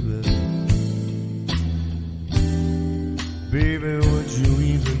 baby, would you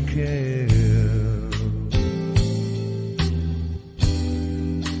even care?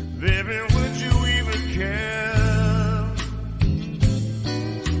 Baby, would you even care?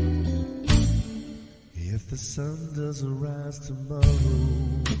 sun doesn't rise tomorrow.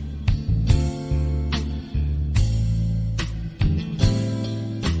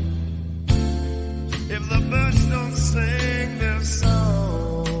 If the birds don't sing their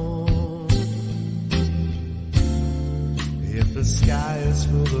song, if the sky is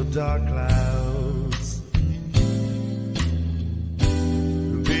full of dark clouds,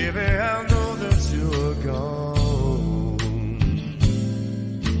 baby, I know that you are gone.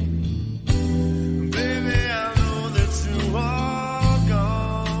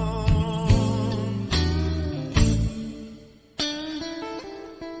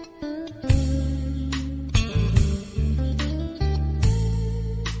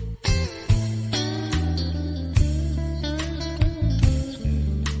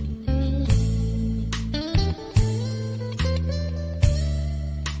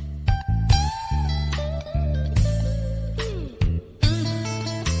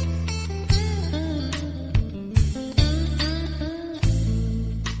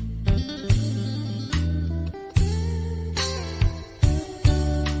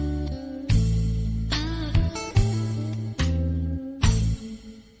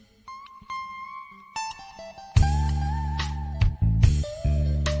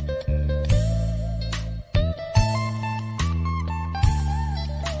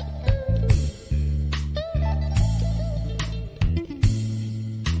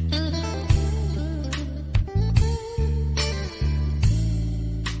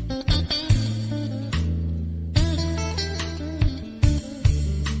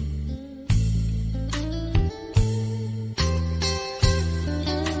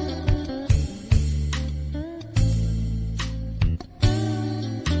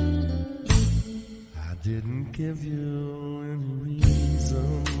 Give you any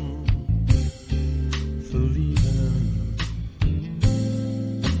reason for leaving.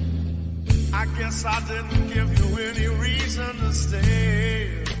 I guess I didn't give you any reason to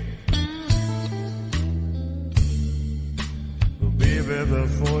stay. But baby,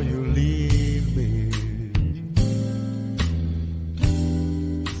 before you leave me,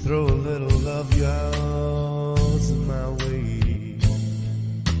 throw a little of yours in my way.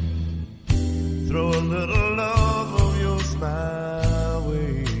 Throw a little love of yours my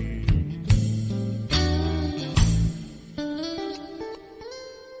way.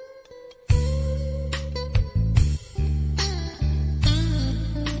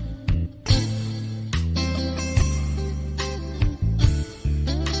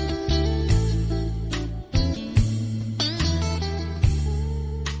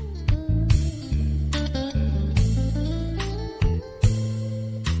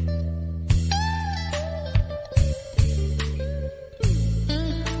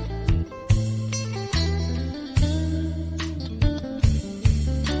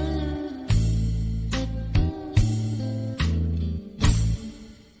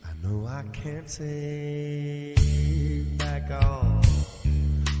 Take back all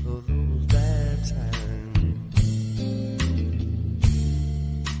of those bad times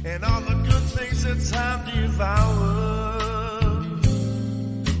and all the good things that time devoured.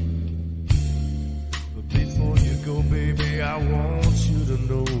 But before you go, baby, I want you to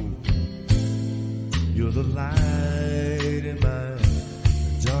know you're the light in my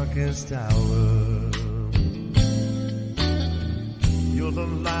darkest hour. You're the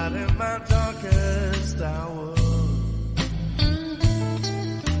light in my darkest hour.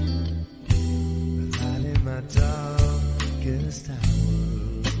 The light in my darkest hour.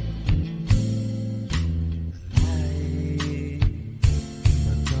 The light in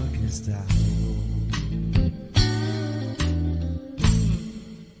my darkest hour.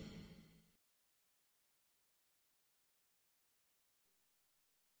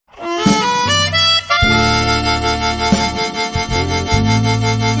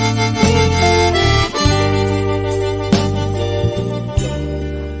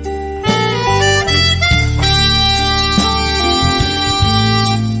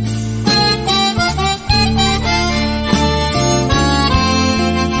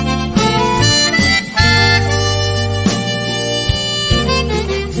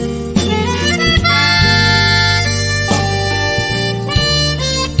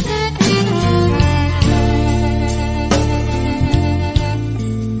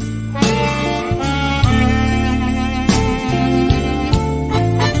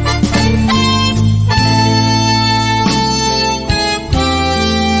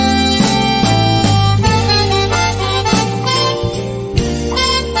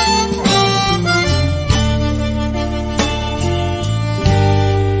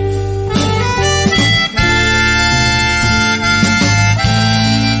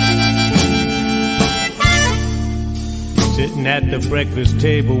 the breakfast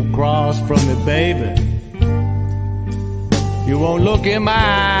table across from me, baby. You won't look in my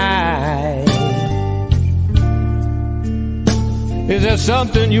eyes. Is there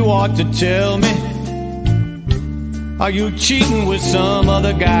something you ought to tell me? Are you cheating with some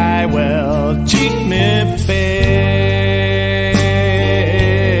other guy? Well, cheat me fair.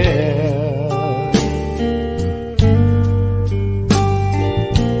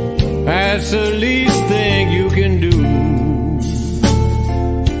 That's the least thing you can do.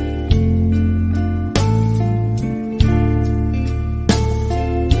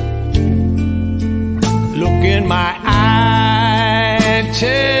 Look in my eye and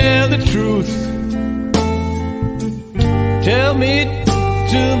tell the truth. Tell me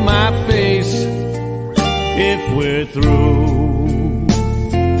to my face if we're through.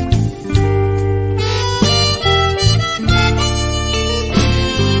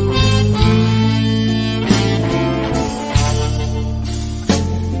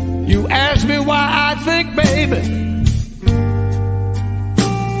 You ask me why I think, baby,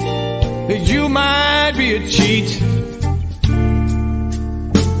 that you might be a cheat.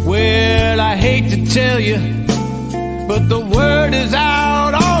 Well, I hate to tell you, but the word is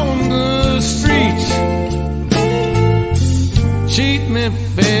out on the street. Cheat me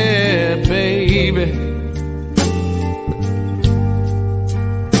fair, baby.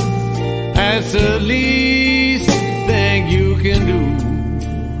 That's the least thing you can do.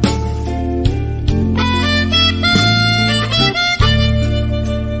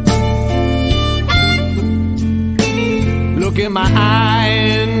 Look in my eye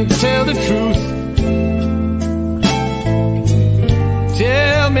and tell the truth.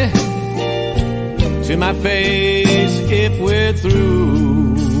 Tell me to my face if we're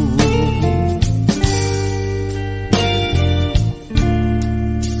through.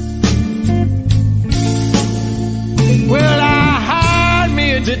 Well, I hired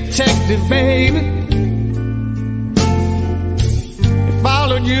me a detective, baby. He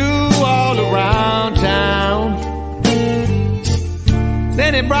followed you all around town.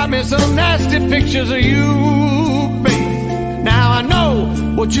 Then he brought me some nasty pictures of you, baby. Now I know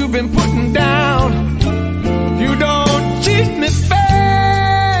what you've been putting down. You don't cheat me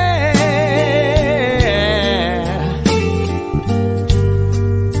fair.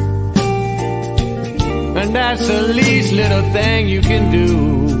 And that's the least little thing you can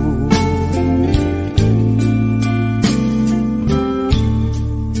do.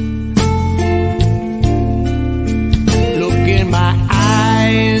 Look in my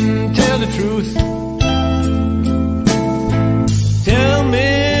eye and tell the truth. Tell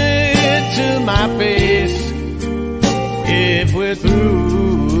me to my face if we're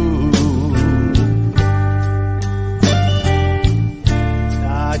through.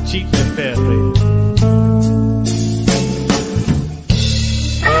 Ah, cheat me fair, please.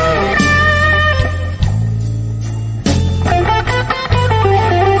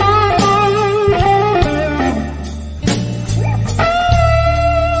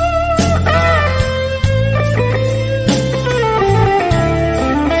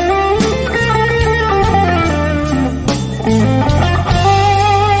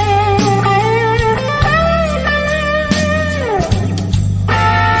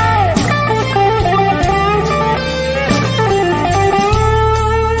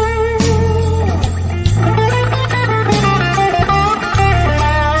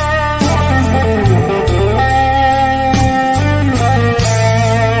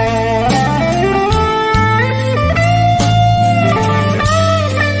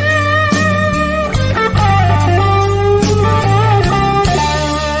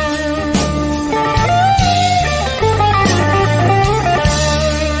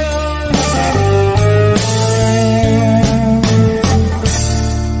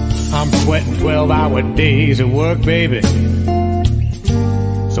 Days of work, baby,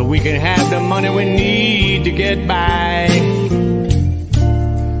 so we can have the money we need to get by.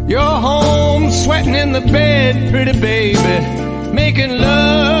 You're home sweating in the bed, pretty baby, making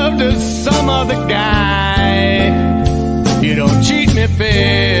love to some other guy. You don't cheat me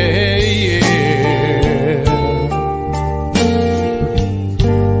fair, yeah.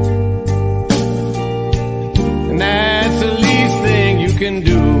 And that's the least thing you can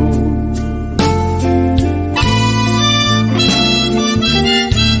do.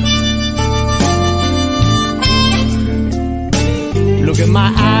 Look in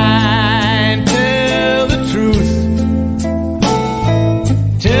my eye and tell the truth.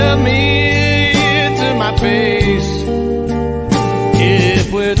 Tell me to my face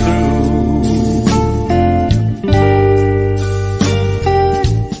if we're through.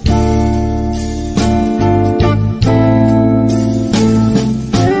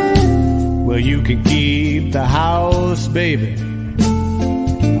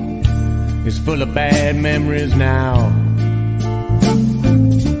 is full of bad memories now.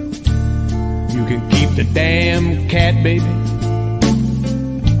 You can keep the damn cat, baby.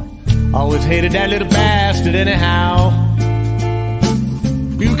 Always hated that little bastard anyhow.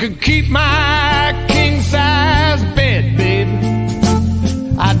 You can keep my king-size bed, baby.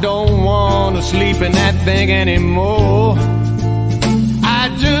 I don't want to sleep in that thing anymore. I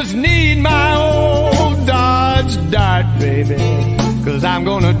just need my old Dodge Dart, baby, 'cause I'm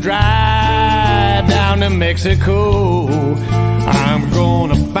gonna drive down to Mexico. I'm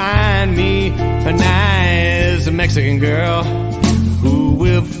gonna find me a nice Mexican girl who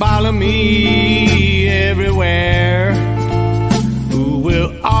will follow me everywhere, who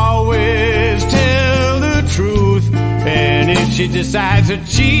will always tell the truth. And if she decides to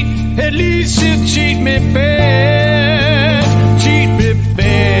cheat, at least she'll cheat me fair. Cheat me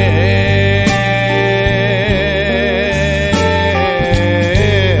fair.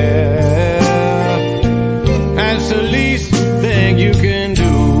 That's the least thing you can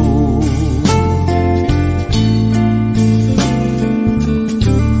do.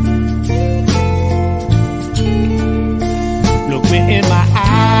 Look me in my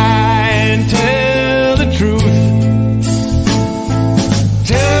eye and tell the truth.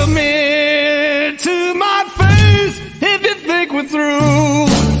 Tell me to my face if you think we're through.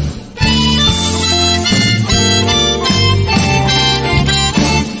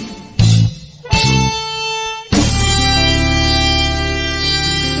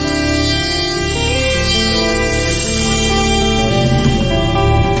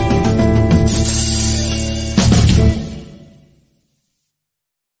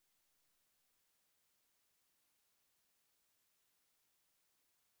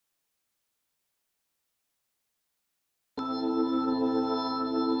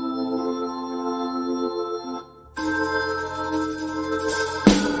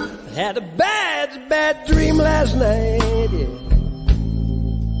 Had a bad dream last night, yeah.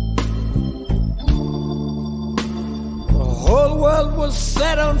 The whole world was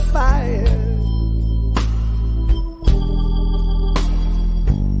set on fire.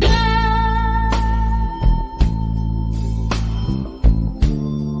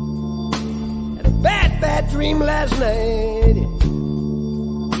 Had a bad dream last night, yeah.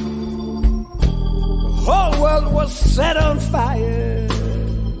 The whole world was set on fire.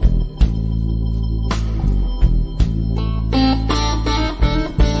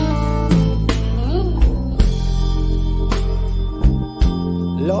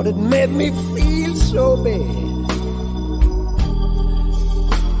 Lord, it made me feel so bad.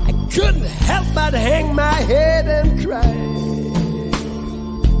 I couldn't help but hang my head and cry.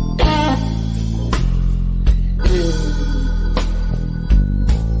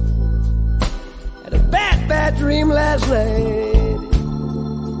 Had a bad dream last night.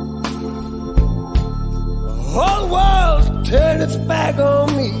 The whole world turned its back on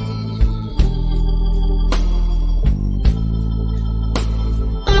me.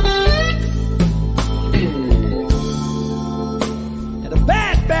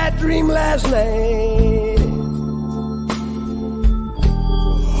 Dream last night.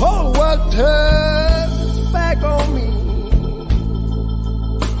 The whole world turned its back on me.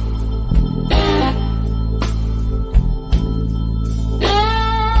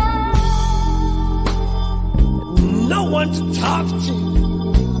 No one to talk to,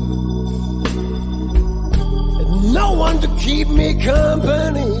 and no one to keep me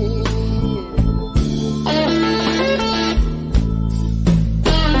company.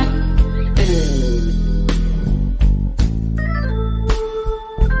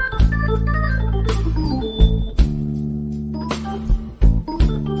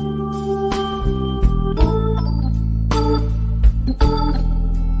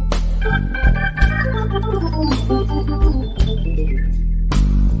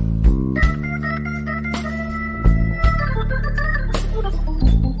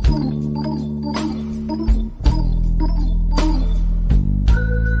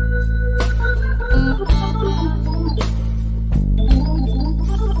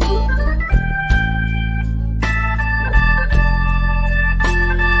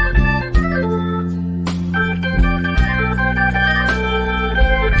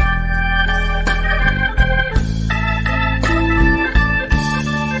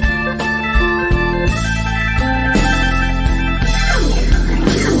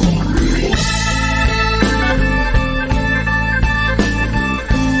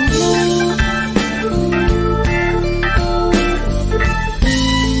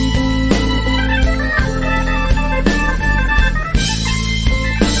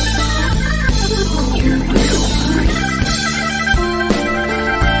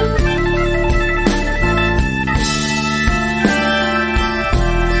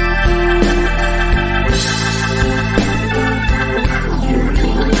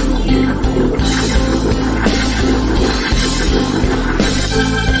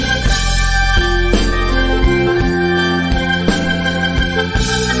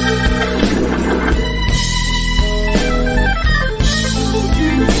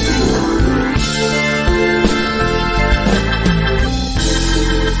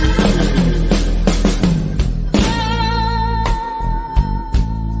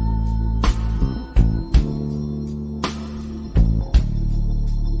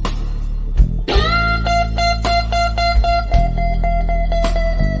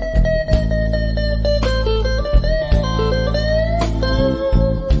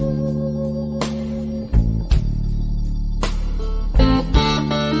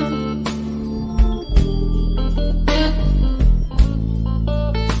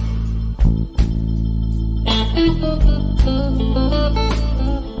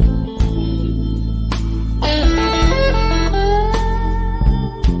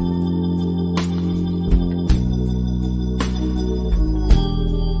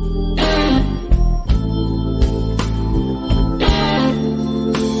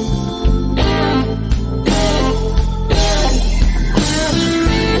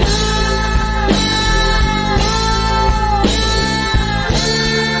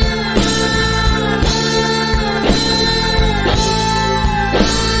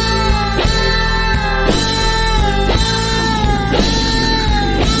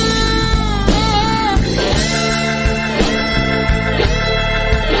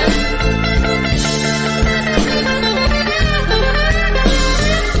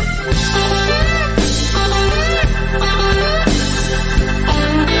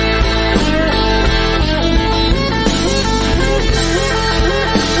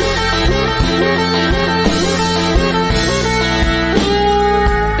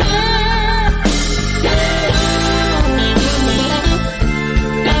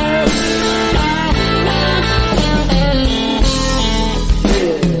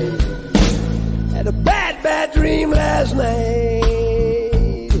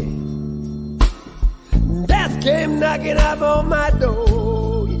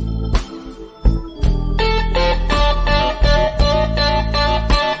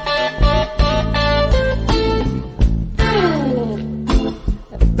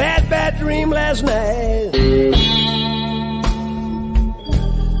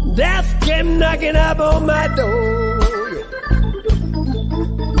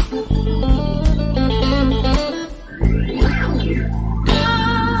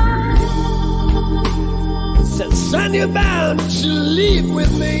 you're bound to leave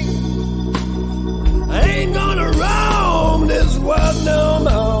with me. I ain't gonna roam this world no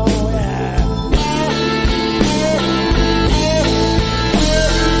more.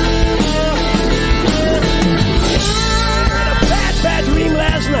 Bad dream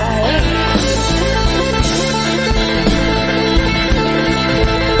last night.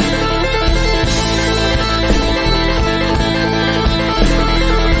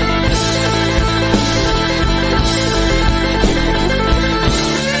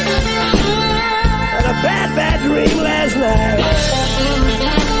 Had a bad dream last night.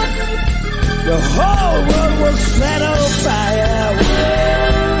 The whole world was set on fire.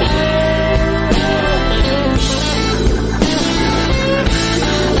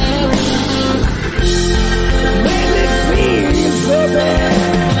 So bad.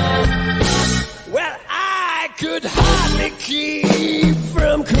 Well, I could hardly keep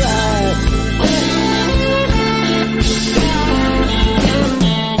from crying.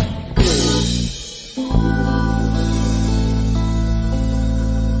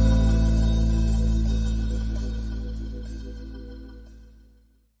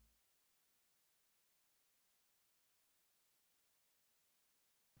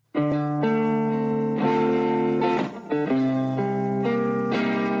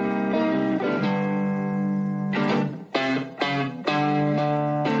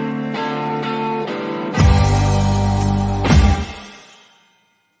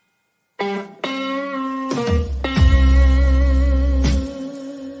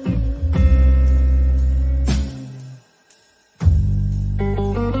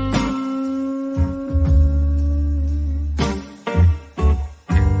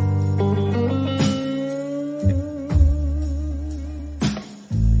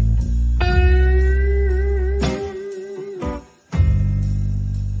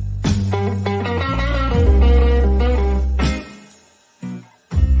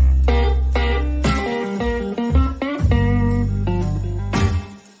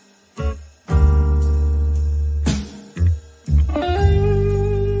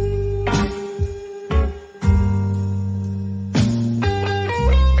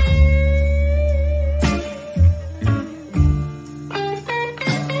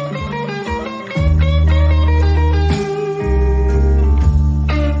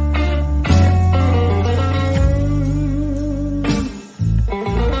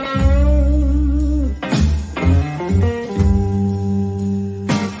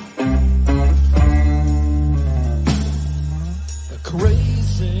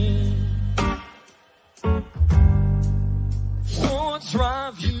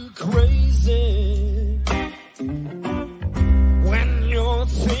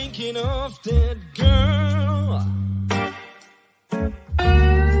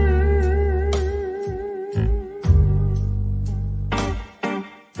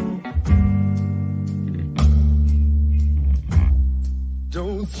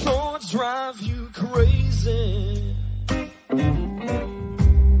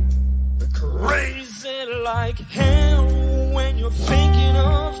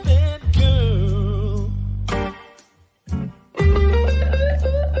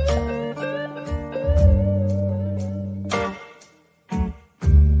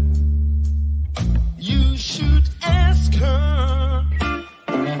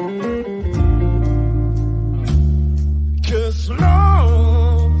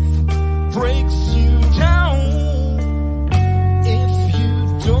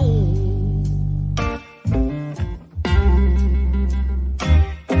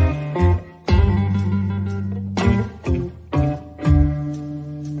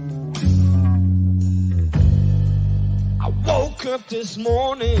 This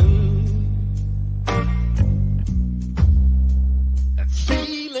morning,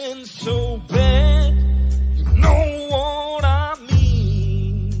 feeling so bad, you know what I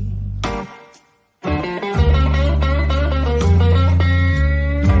mean.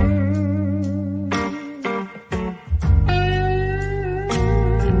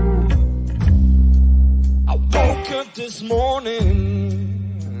 I woke up this morning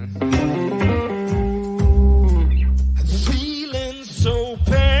so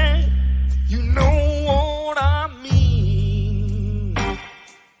bad,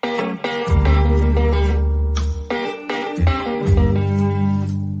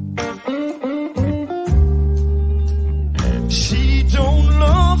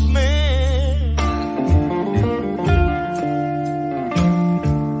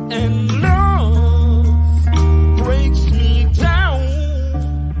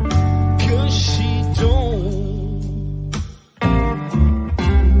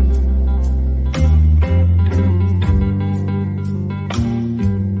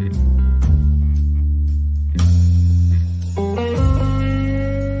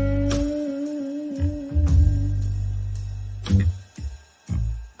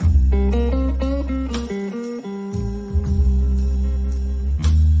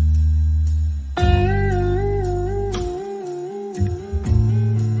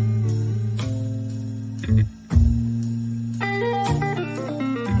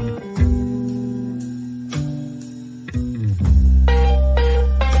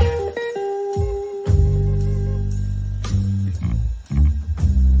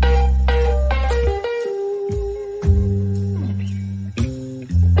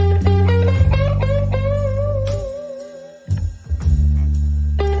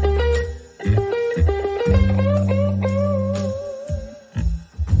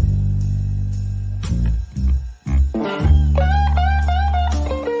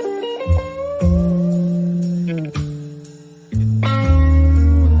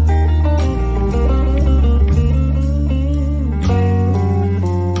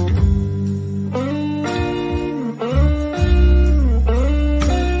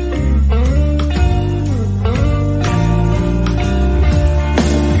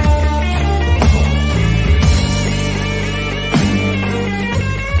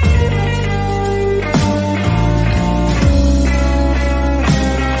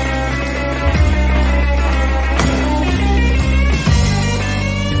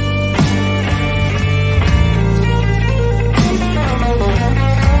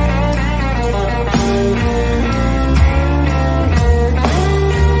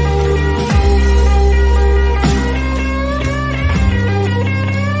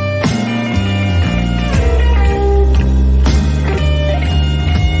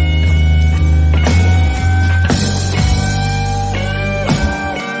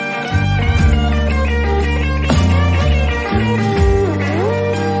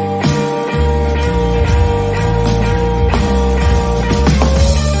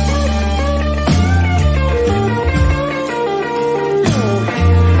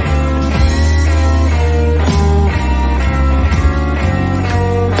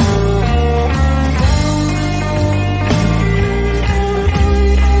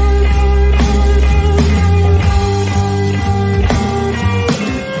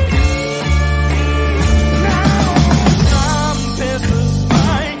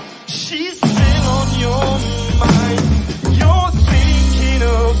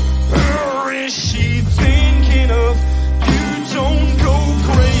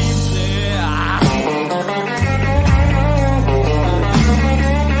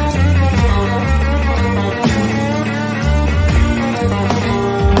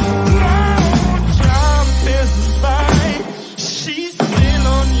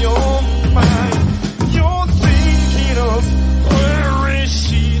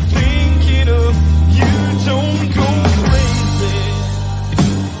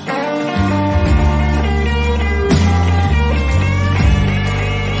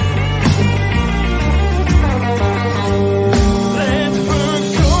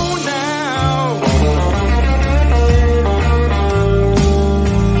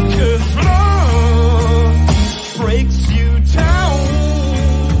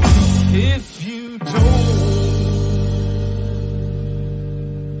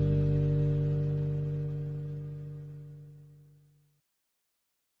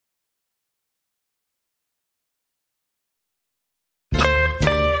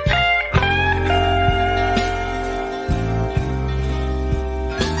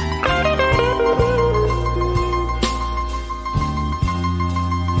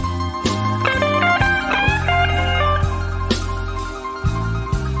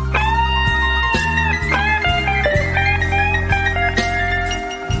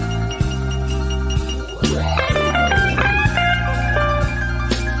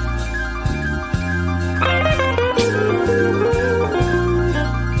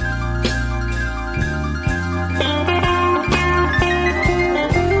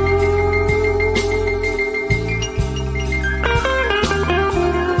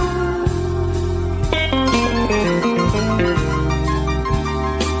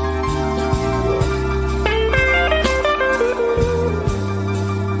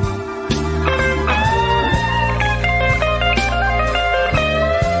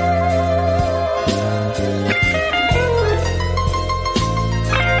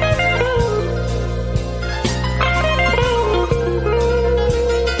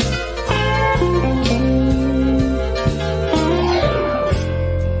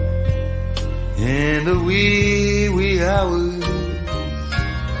 in the wee, wee hours.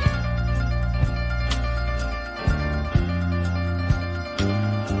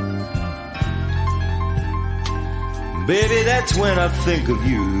 Baby, that's when I think of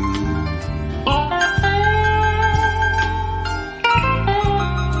you.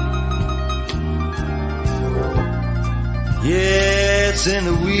 Yeah, it's in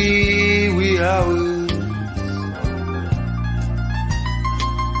the wee, wee hours.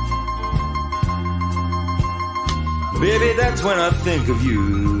 Baby, that's when I think of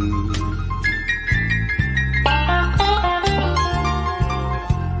you.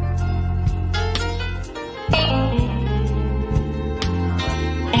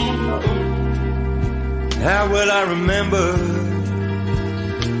 How will I remember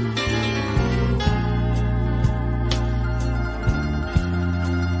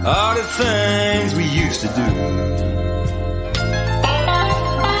all the things we used to do?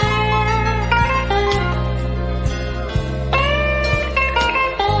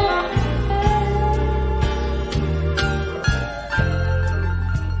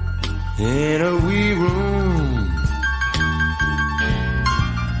 In a wee room,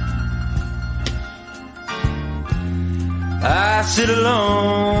 I sit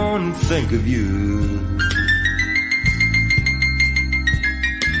alone and think of you.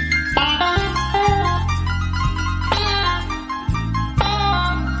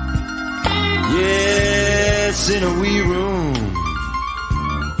 Yes, in a wee room,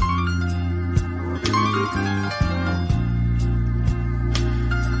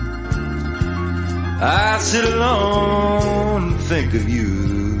 I sit alone and think of you.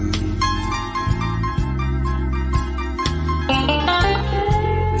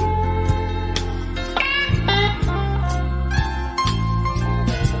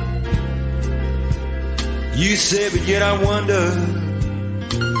 You say, but yet I wonder,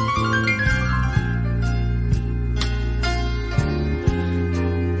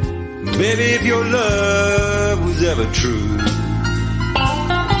 baby, if your love was ever true.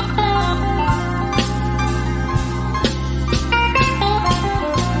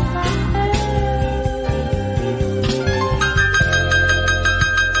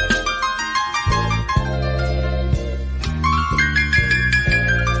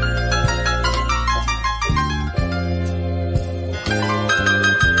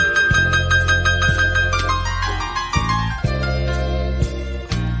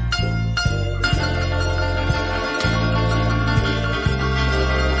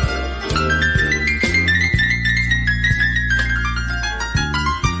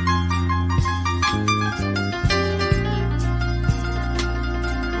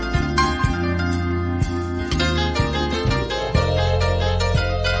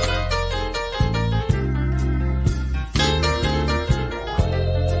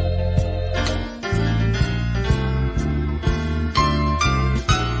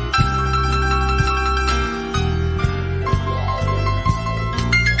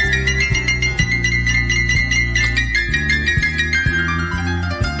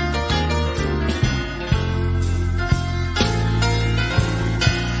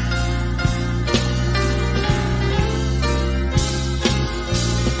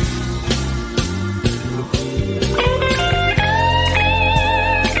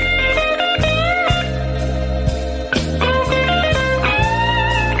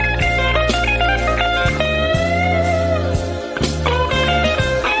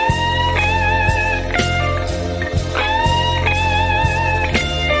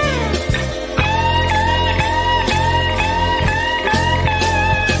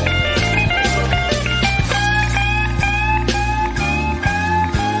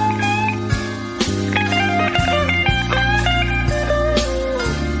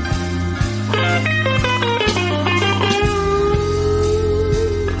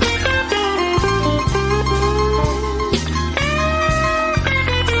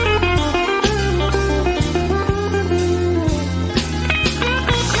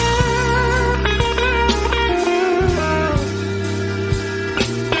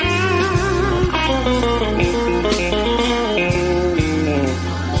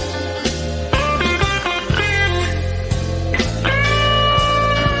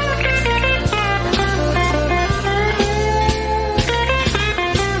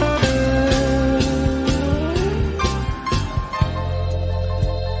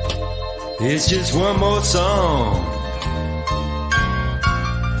 It's just one more song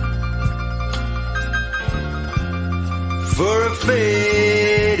for a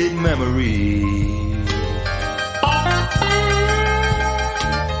faded memory.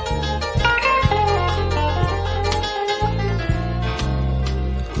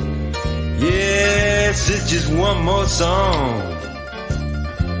 Yeah, This is just one more song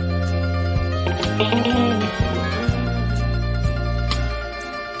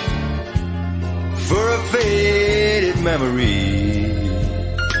for a faded memory.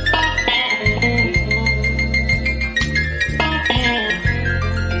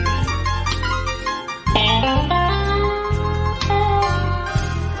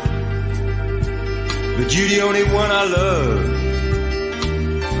 But you're the only one I love.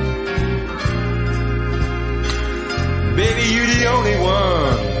 Baby, you're the only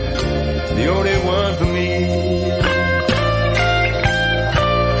one for me.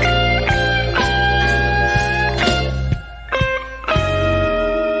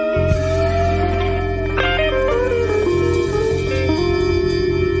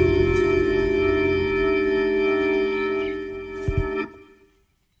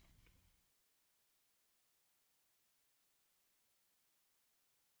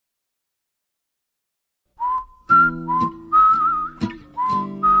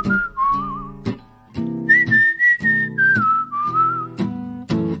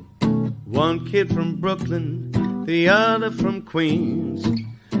 One kid from Brooklyn, the other from Queens,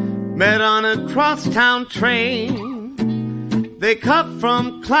 met on a crosstown train. They cut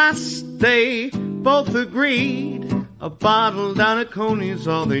from class, they both agreed a bottle down at Connely's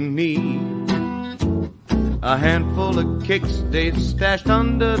all they need. A handful of kicks they stashed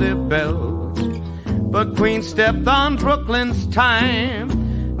under their belts, but Queens stepped on Brooklyn's time.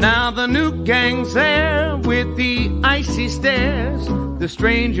 Now the new gang's there with the icy stares. The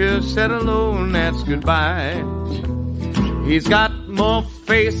stranger said hello and asked goodbye. He's got more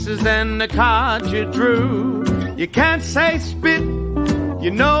faces than the card you drew. You can't say spit,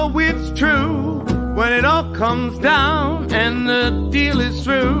 you know it's true. When it all comes down and the deal is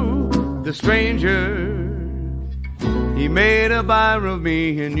through, the stranger, he made a buyer of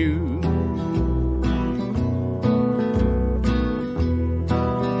me and you.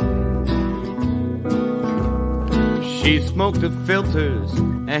 She smoked the filters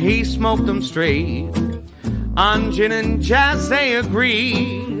and he smoked them straight. On gin and jazz they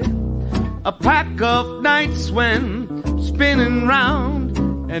agreed. A pack of nights when spinning round,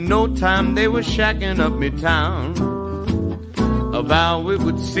 and no time they were shacking up midtown. A vow it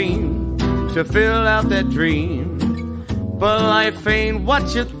would seem to fill out that dream, but life ain't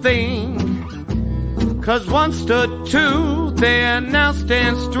what you think. 'Cause one stood two, there now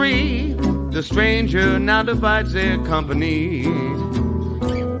stands three. The stranger now divides their company.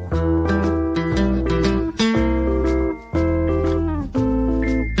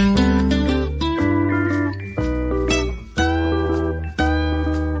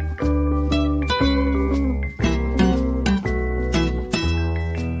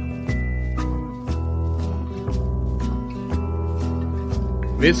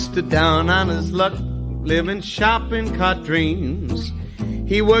 Mr. Down on his luck, living shopping cart dreams.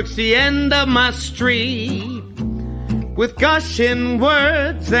 He works the end of my street with gushing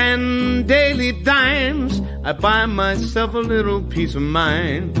words and daily dimes. I buy myself a little peace of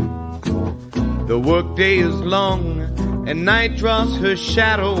mind. The workday is long and night draws her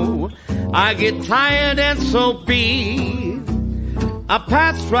shadow. I get tired and so be. I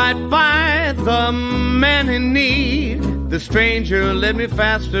pass right by the man in need. The stranger led me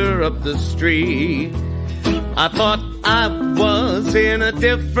faster up the street. I thought I was in a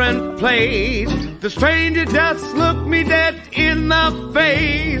different place. The stranger just looked me dead in the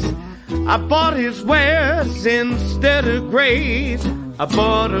face. I bought his wares instead of grace. I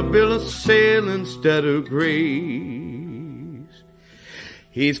bought a bill of sale instead of grace.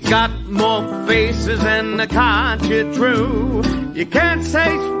 He's got more faces than the card you drew. You can't say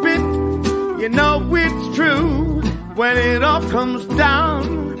spit, you know it's true. When it all comes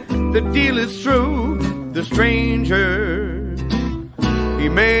down, the deal is through. The stranger, he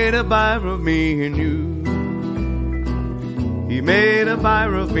made a buyer of me and you. He made a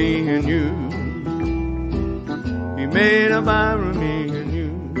buyer of me and you. He made a buyer of me and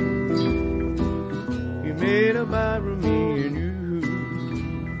you. He made a buyer of me and you.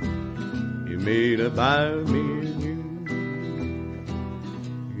 He made a buyer of me and you.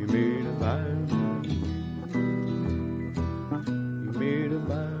 He made a buyer of me. He made a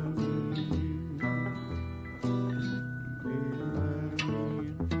buyer.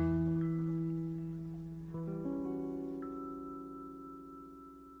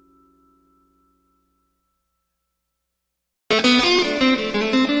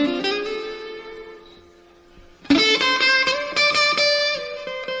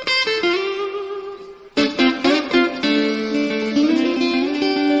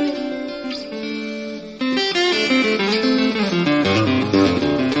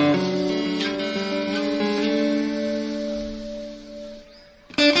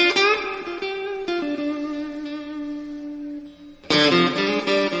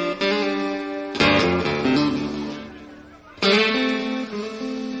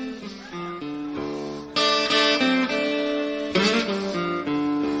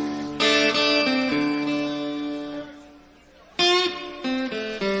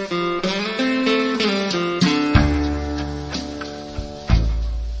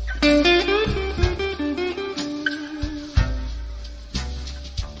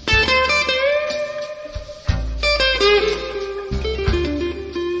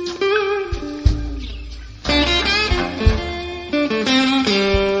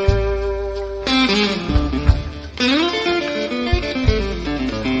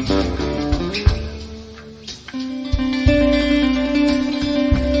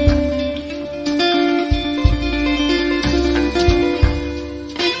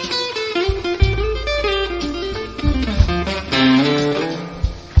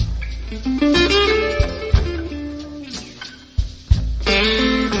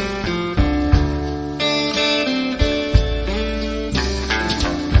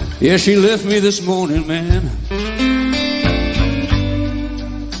 Yeah, she left me this morning, man.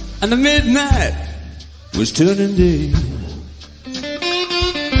 And the midnight was turning day.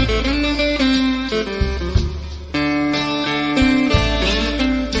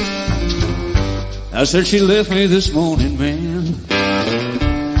 I said she left me this morning, man.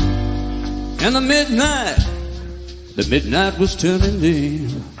 And the midnight was turning day.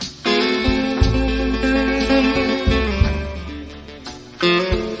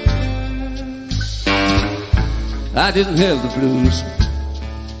 I didn't have the blues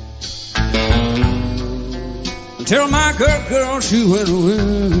until my good girl, she went away.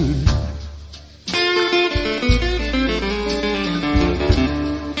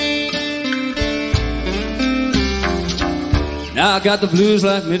 Now I got the blues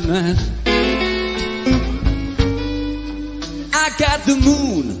like midnight. I got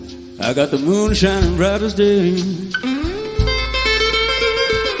the moon shining bright as day.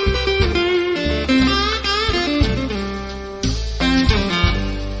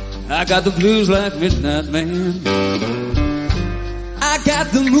 I got the blues like midnight, man. I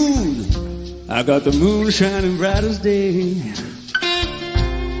got the moon shining bright as day.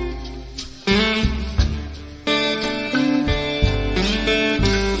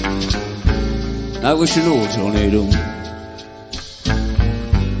 I wish an old tornado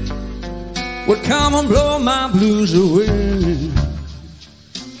would come and blow my blues away.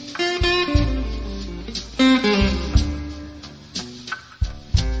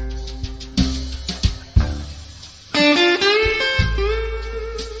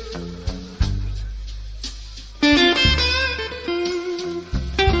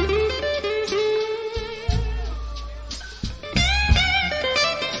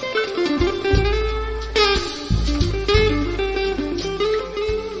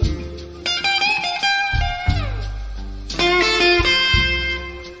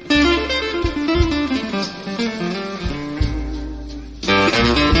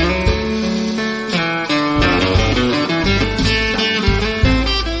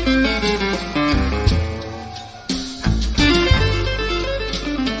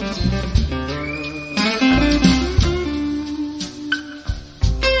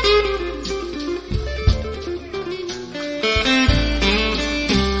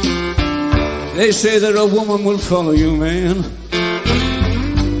 They say that a woman will follow you, man,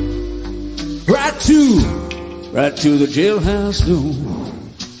 right to the jailhouse door.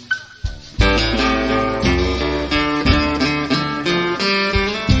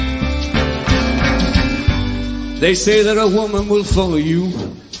 They say that a woman will follow you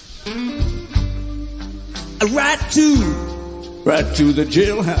right to the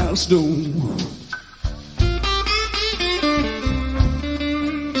jailhouse door.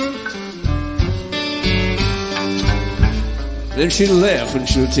 Then she'll laugh and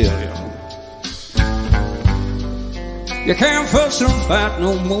she'll tell you, you can't fuss and fight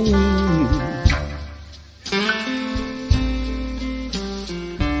no more.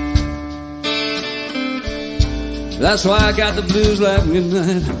 That's why I got the blues like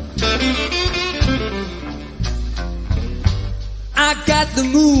midnight. I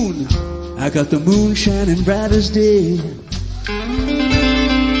got the moon shining bright as day.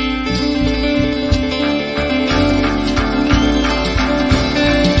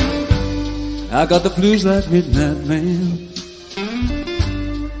 I got the blues like midnight, man.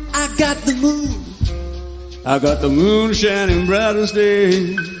 I got the moon shining bright as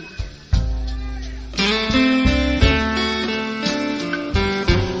day.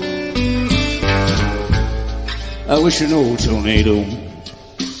 I wish an old tornado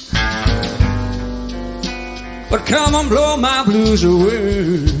would come and blow my blues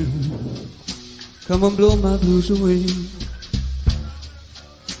away. Come and blow my blues away.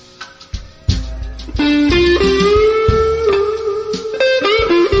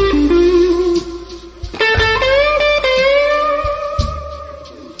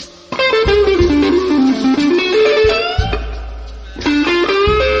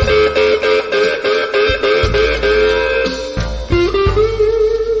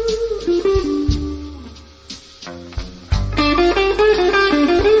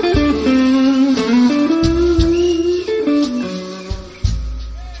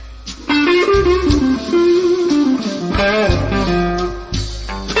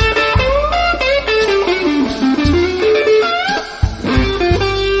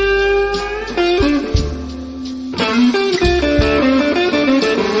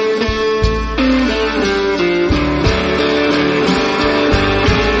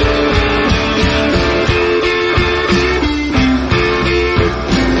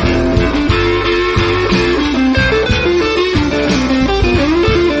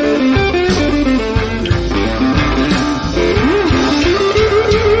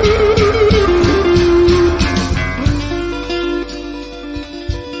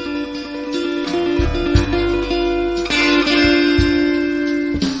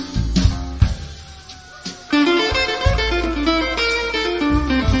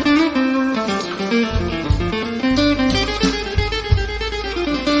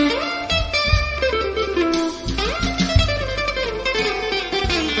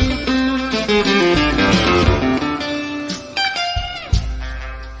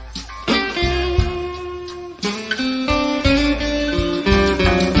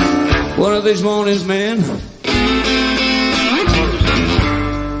 this morning's man,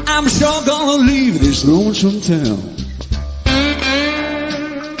 I'm sure gonna leave this lonesome town.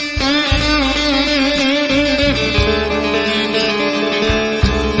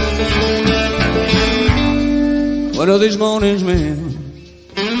 One of these mornings, man,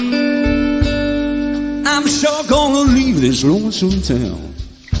 I'm sure gonna leave this lonesome town.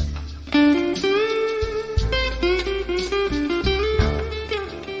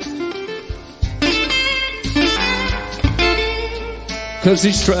 'Cause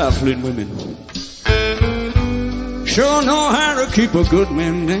these trifling women sure know how to keep a good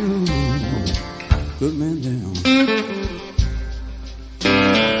man down. Good man down.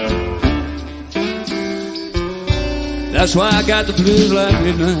 That's why I got the blues like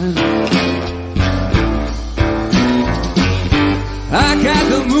midnight. I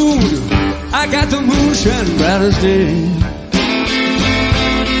got the moon shining bright as day.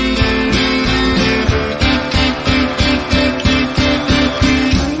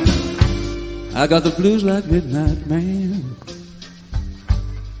 I got the blues like midnight, man.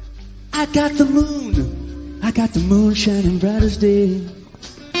 I got the moon shining bright as day.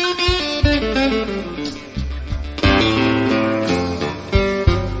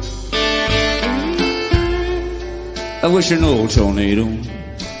 I wish an old tornado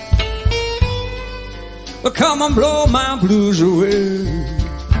would come and blow my blues away.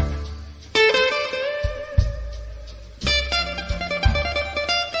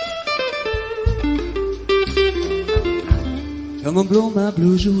 Come and blow my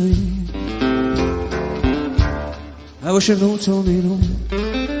blues away. I wish an old tornado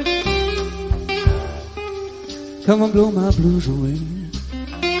come and blow my blues away.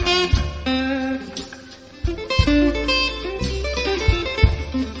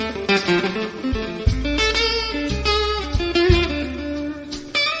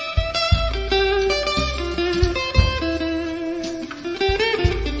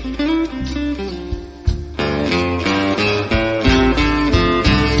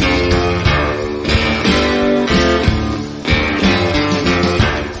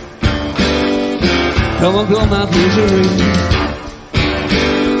 Come and blow my blues away.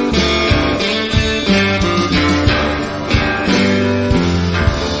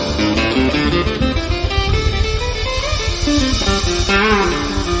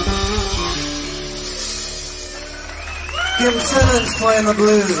 Kim Simmons playing the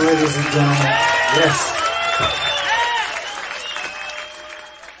blues, ladies and gentlemen. Yes.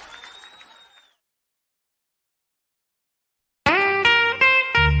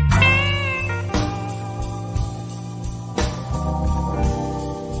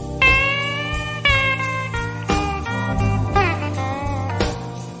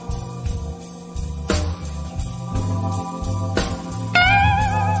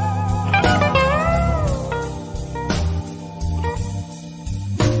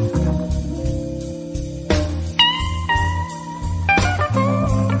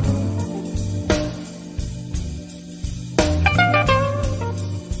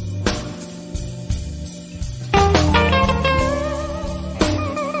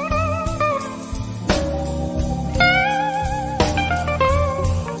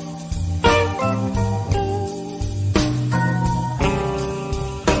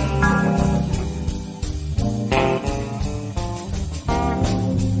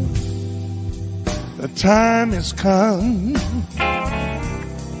 Time has come.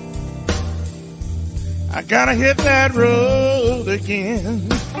 I gotta hit that road again.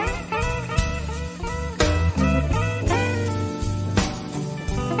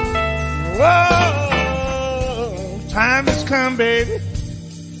 Whoa, time has come, baby.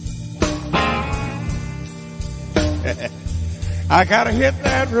 I gotta hit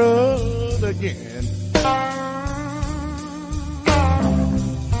that road again.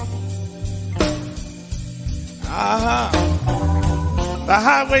 The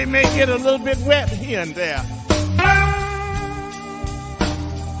highway may get a little bit wet here and there,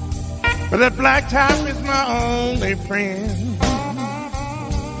 but that blacktop is my only friend.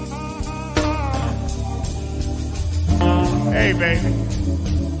 Hey, baby,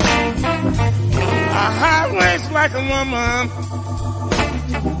 a highway's like a woman,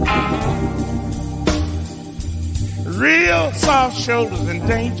 real soft shoulders and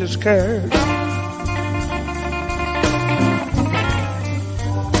dangerous curves.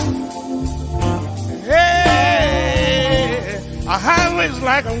 A highway's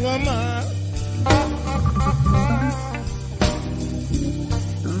like a woman,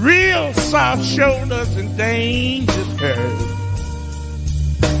 real soft shoulders and dangerous curves.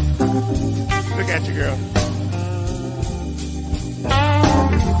 Look at you, girl.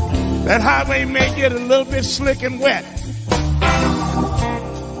 That highway may get a little bit slick and wet.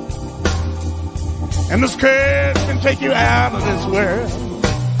 And this curve can take you out of this world.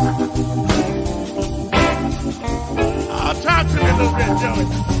 I'll talk to me a little bit, Joey.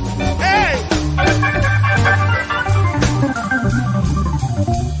 Hey!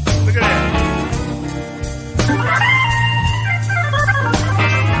 Look at that.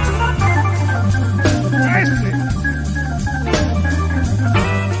 Nicely.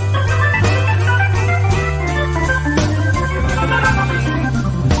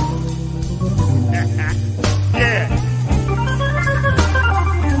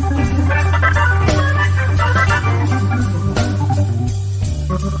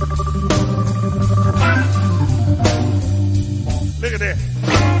 Look at that.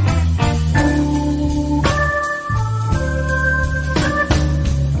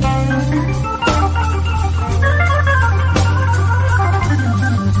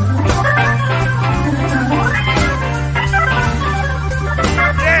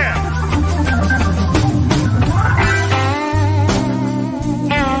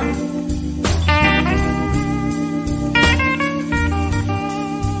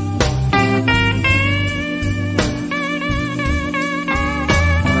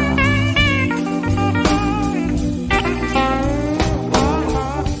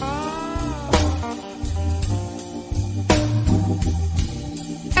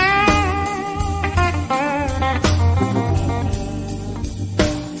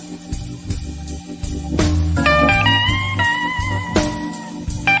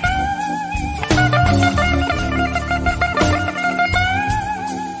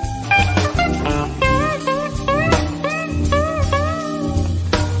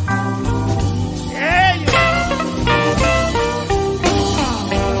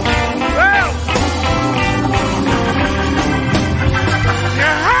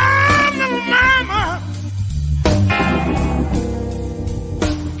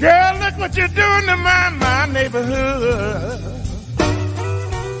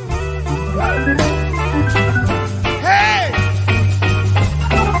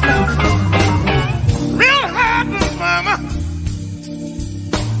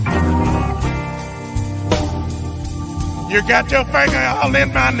 You got your finger all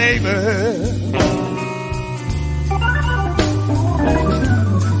in my neighborhood.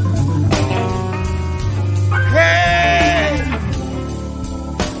 Hey,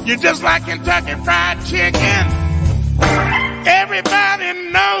 you're just like Kentucky Fried Chicken. Everybody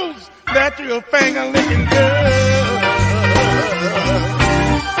knows that you're a finger licking good.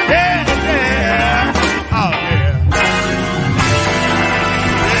 Yeah, yeah. Oh, yeah.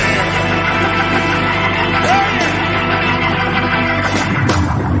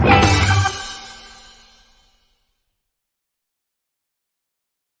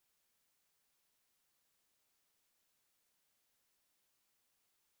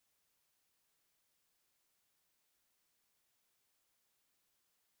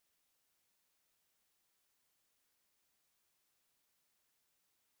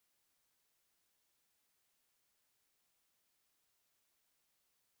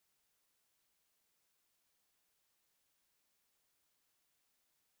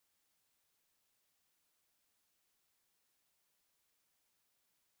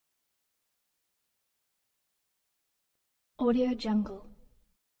 Audio Jungle.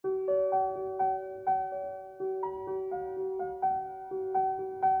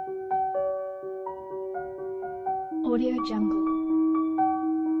 Audio Jungle.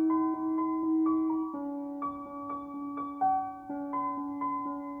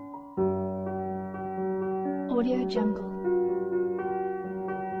 Audio Jungle.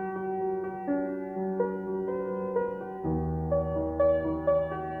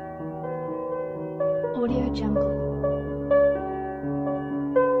 Audio Jungle.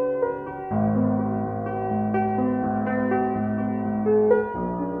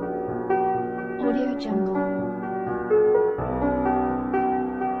 Audio Jungle.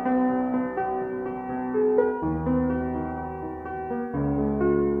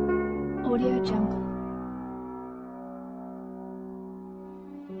 Audio Jungle.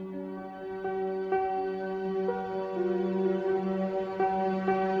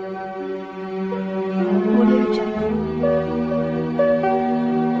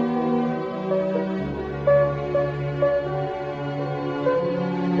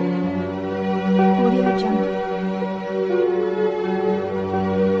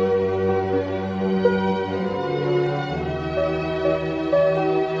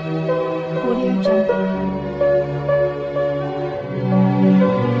 Audio Jungle.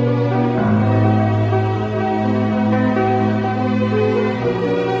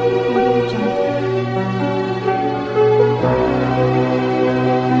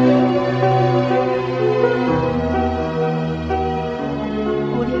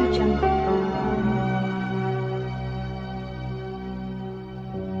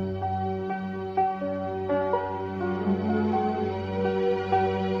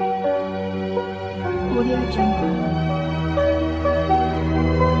 Audio Jungle.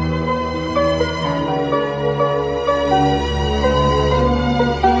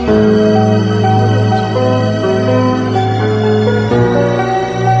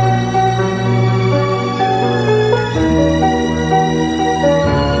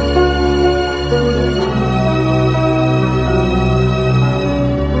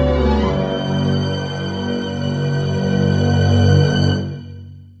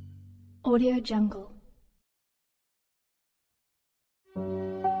 Audio Jungle.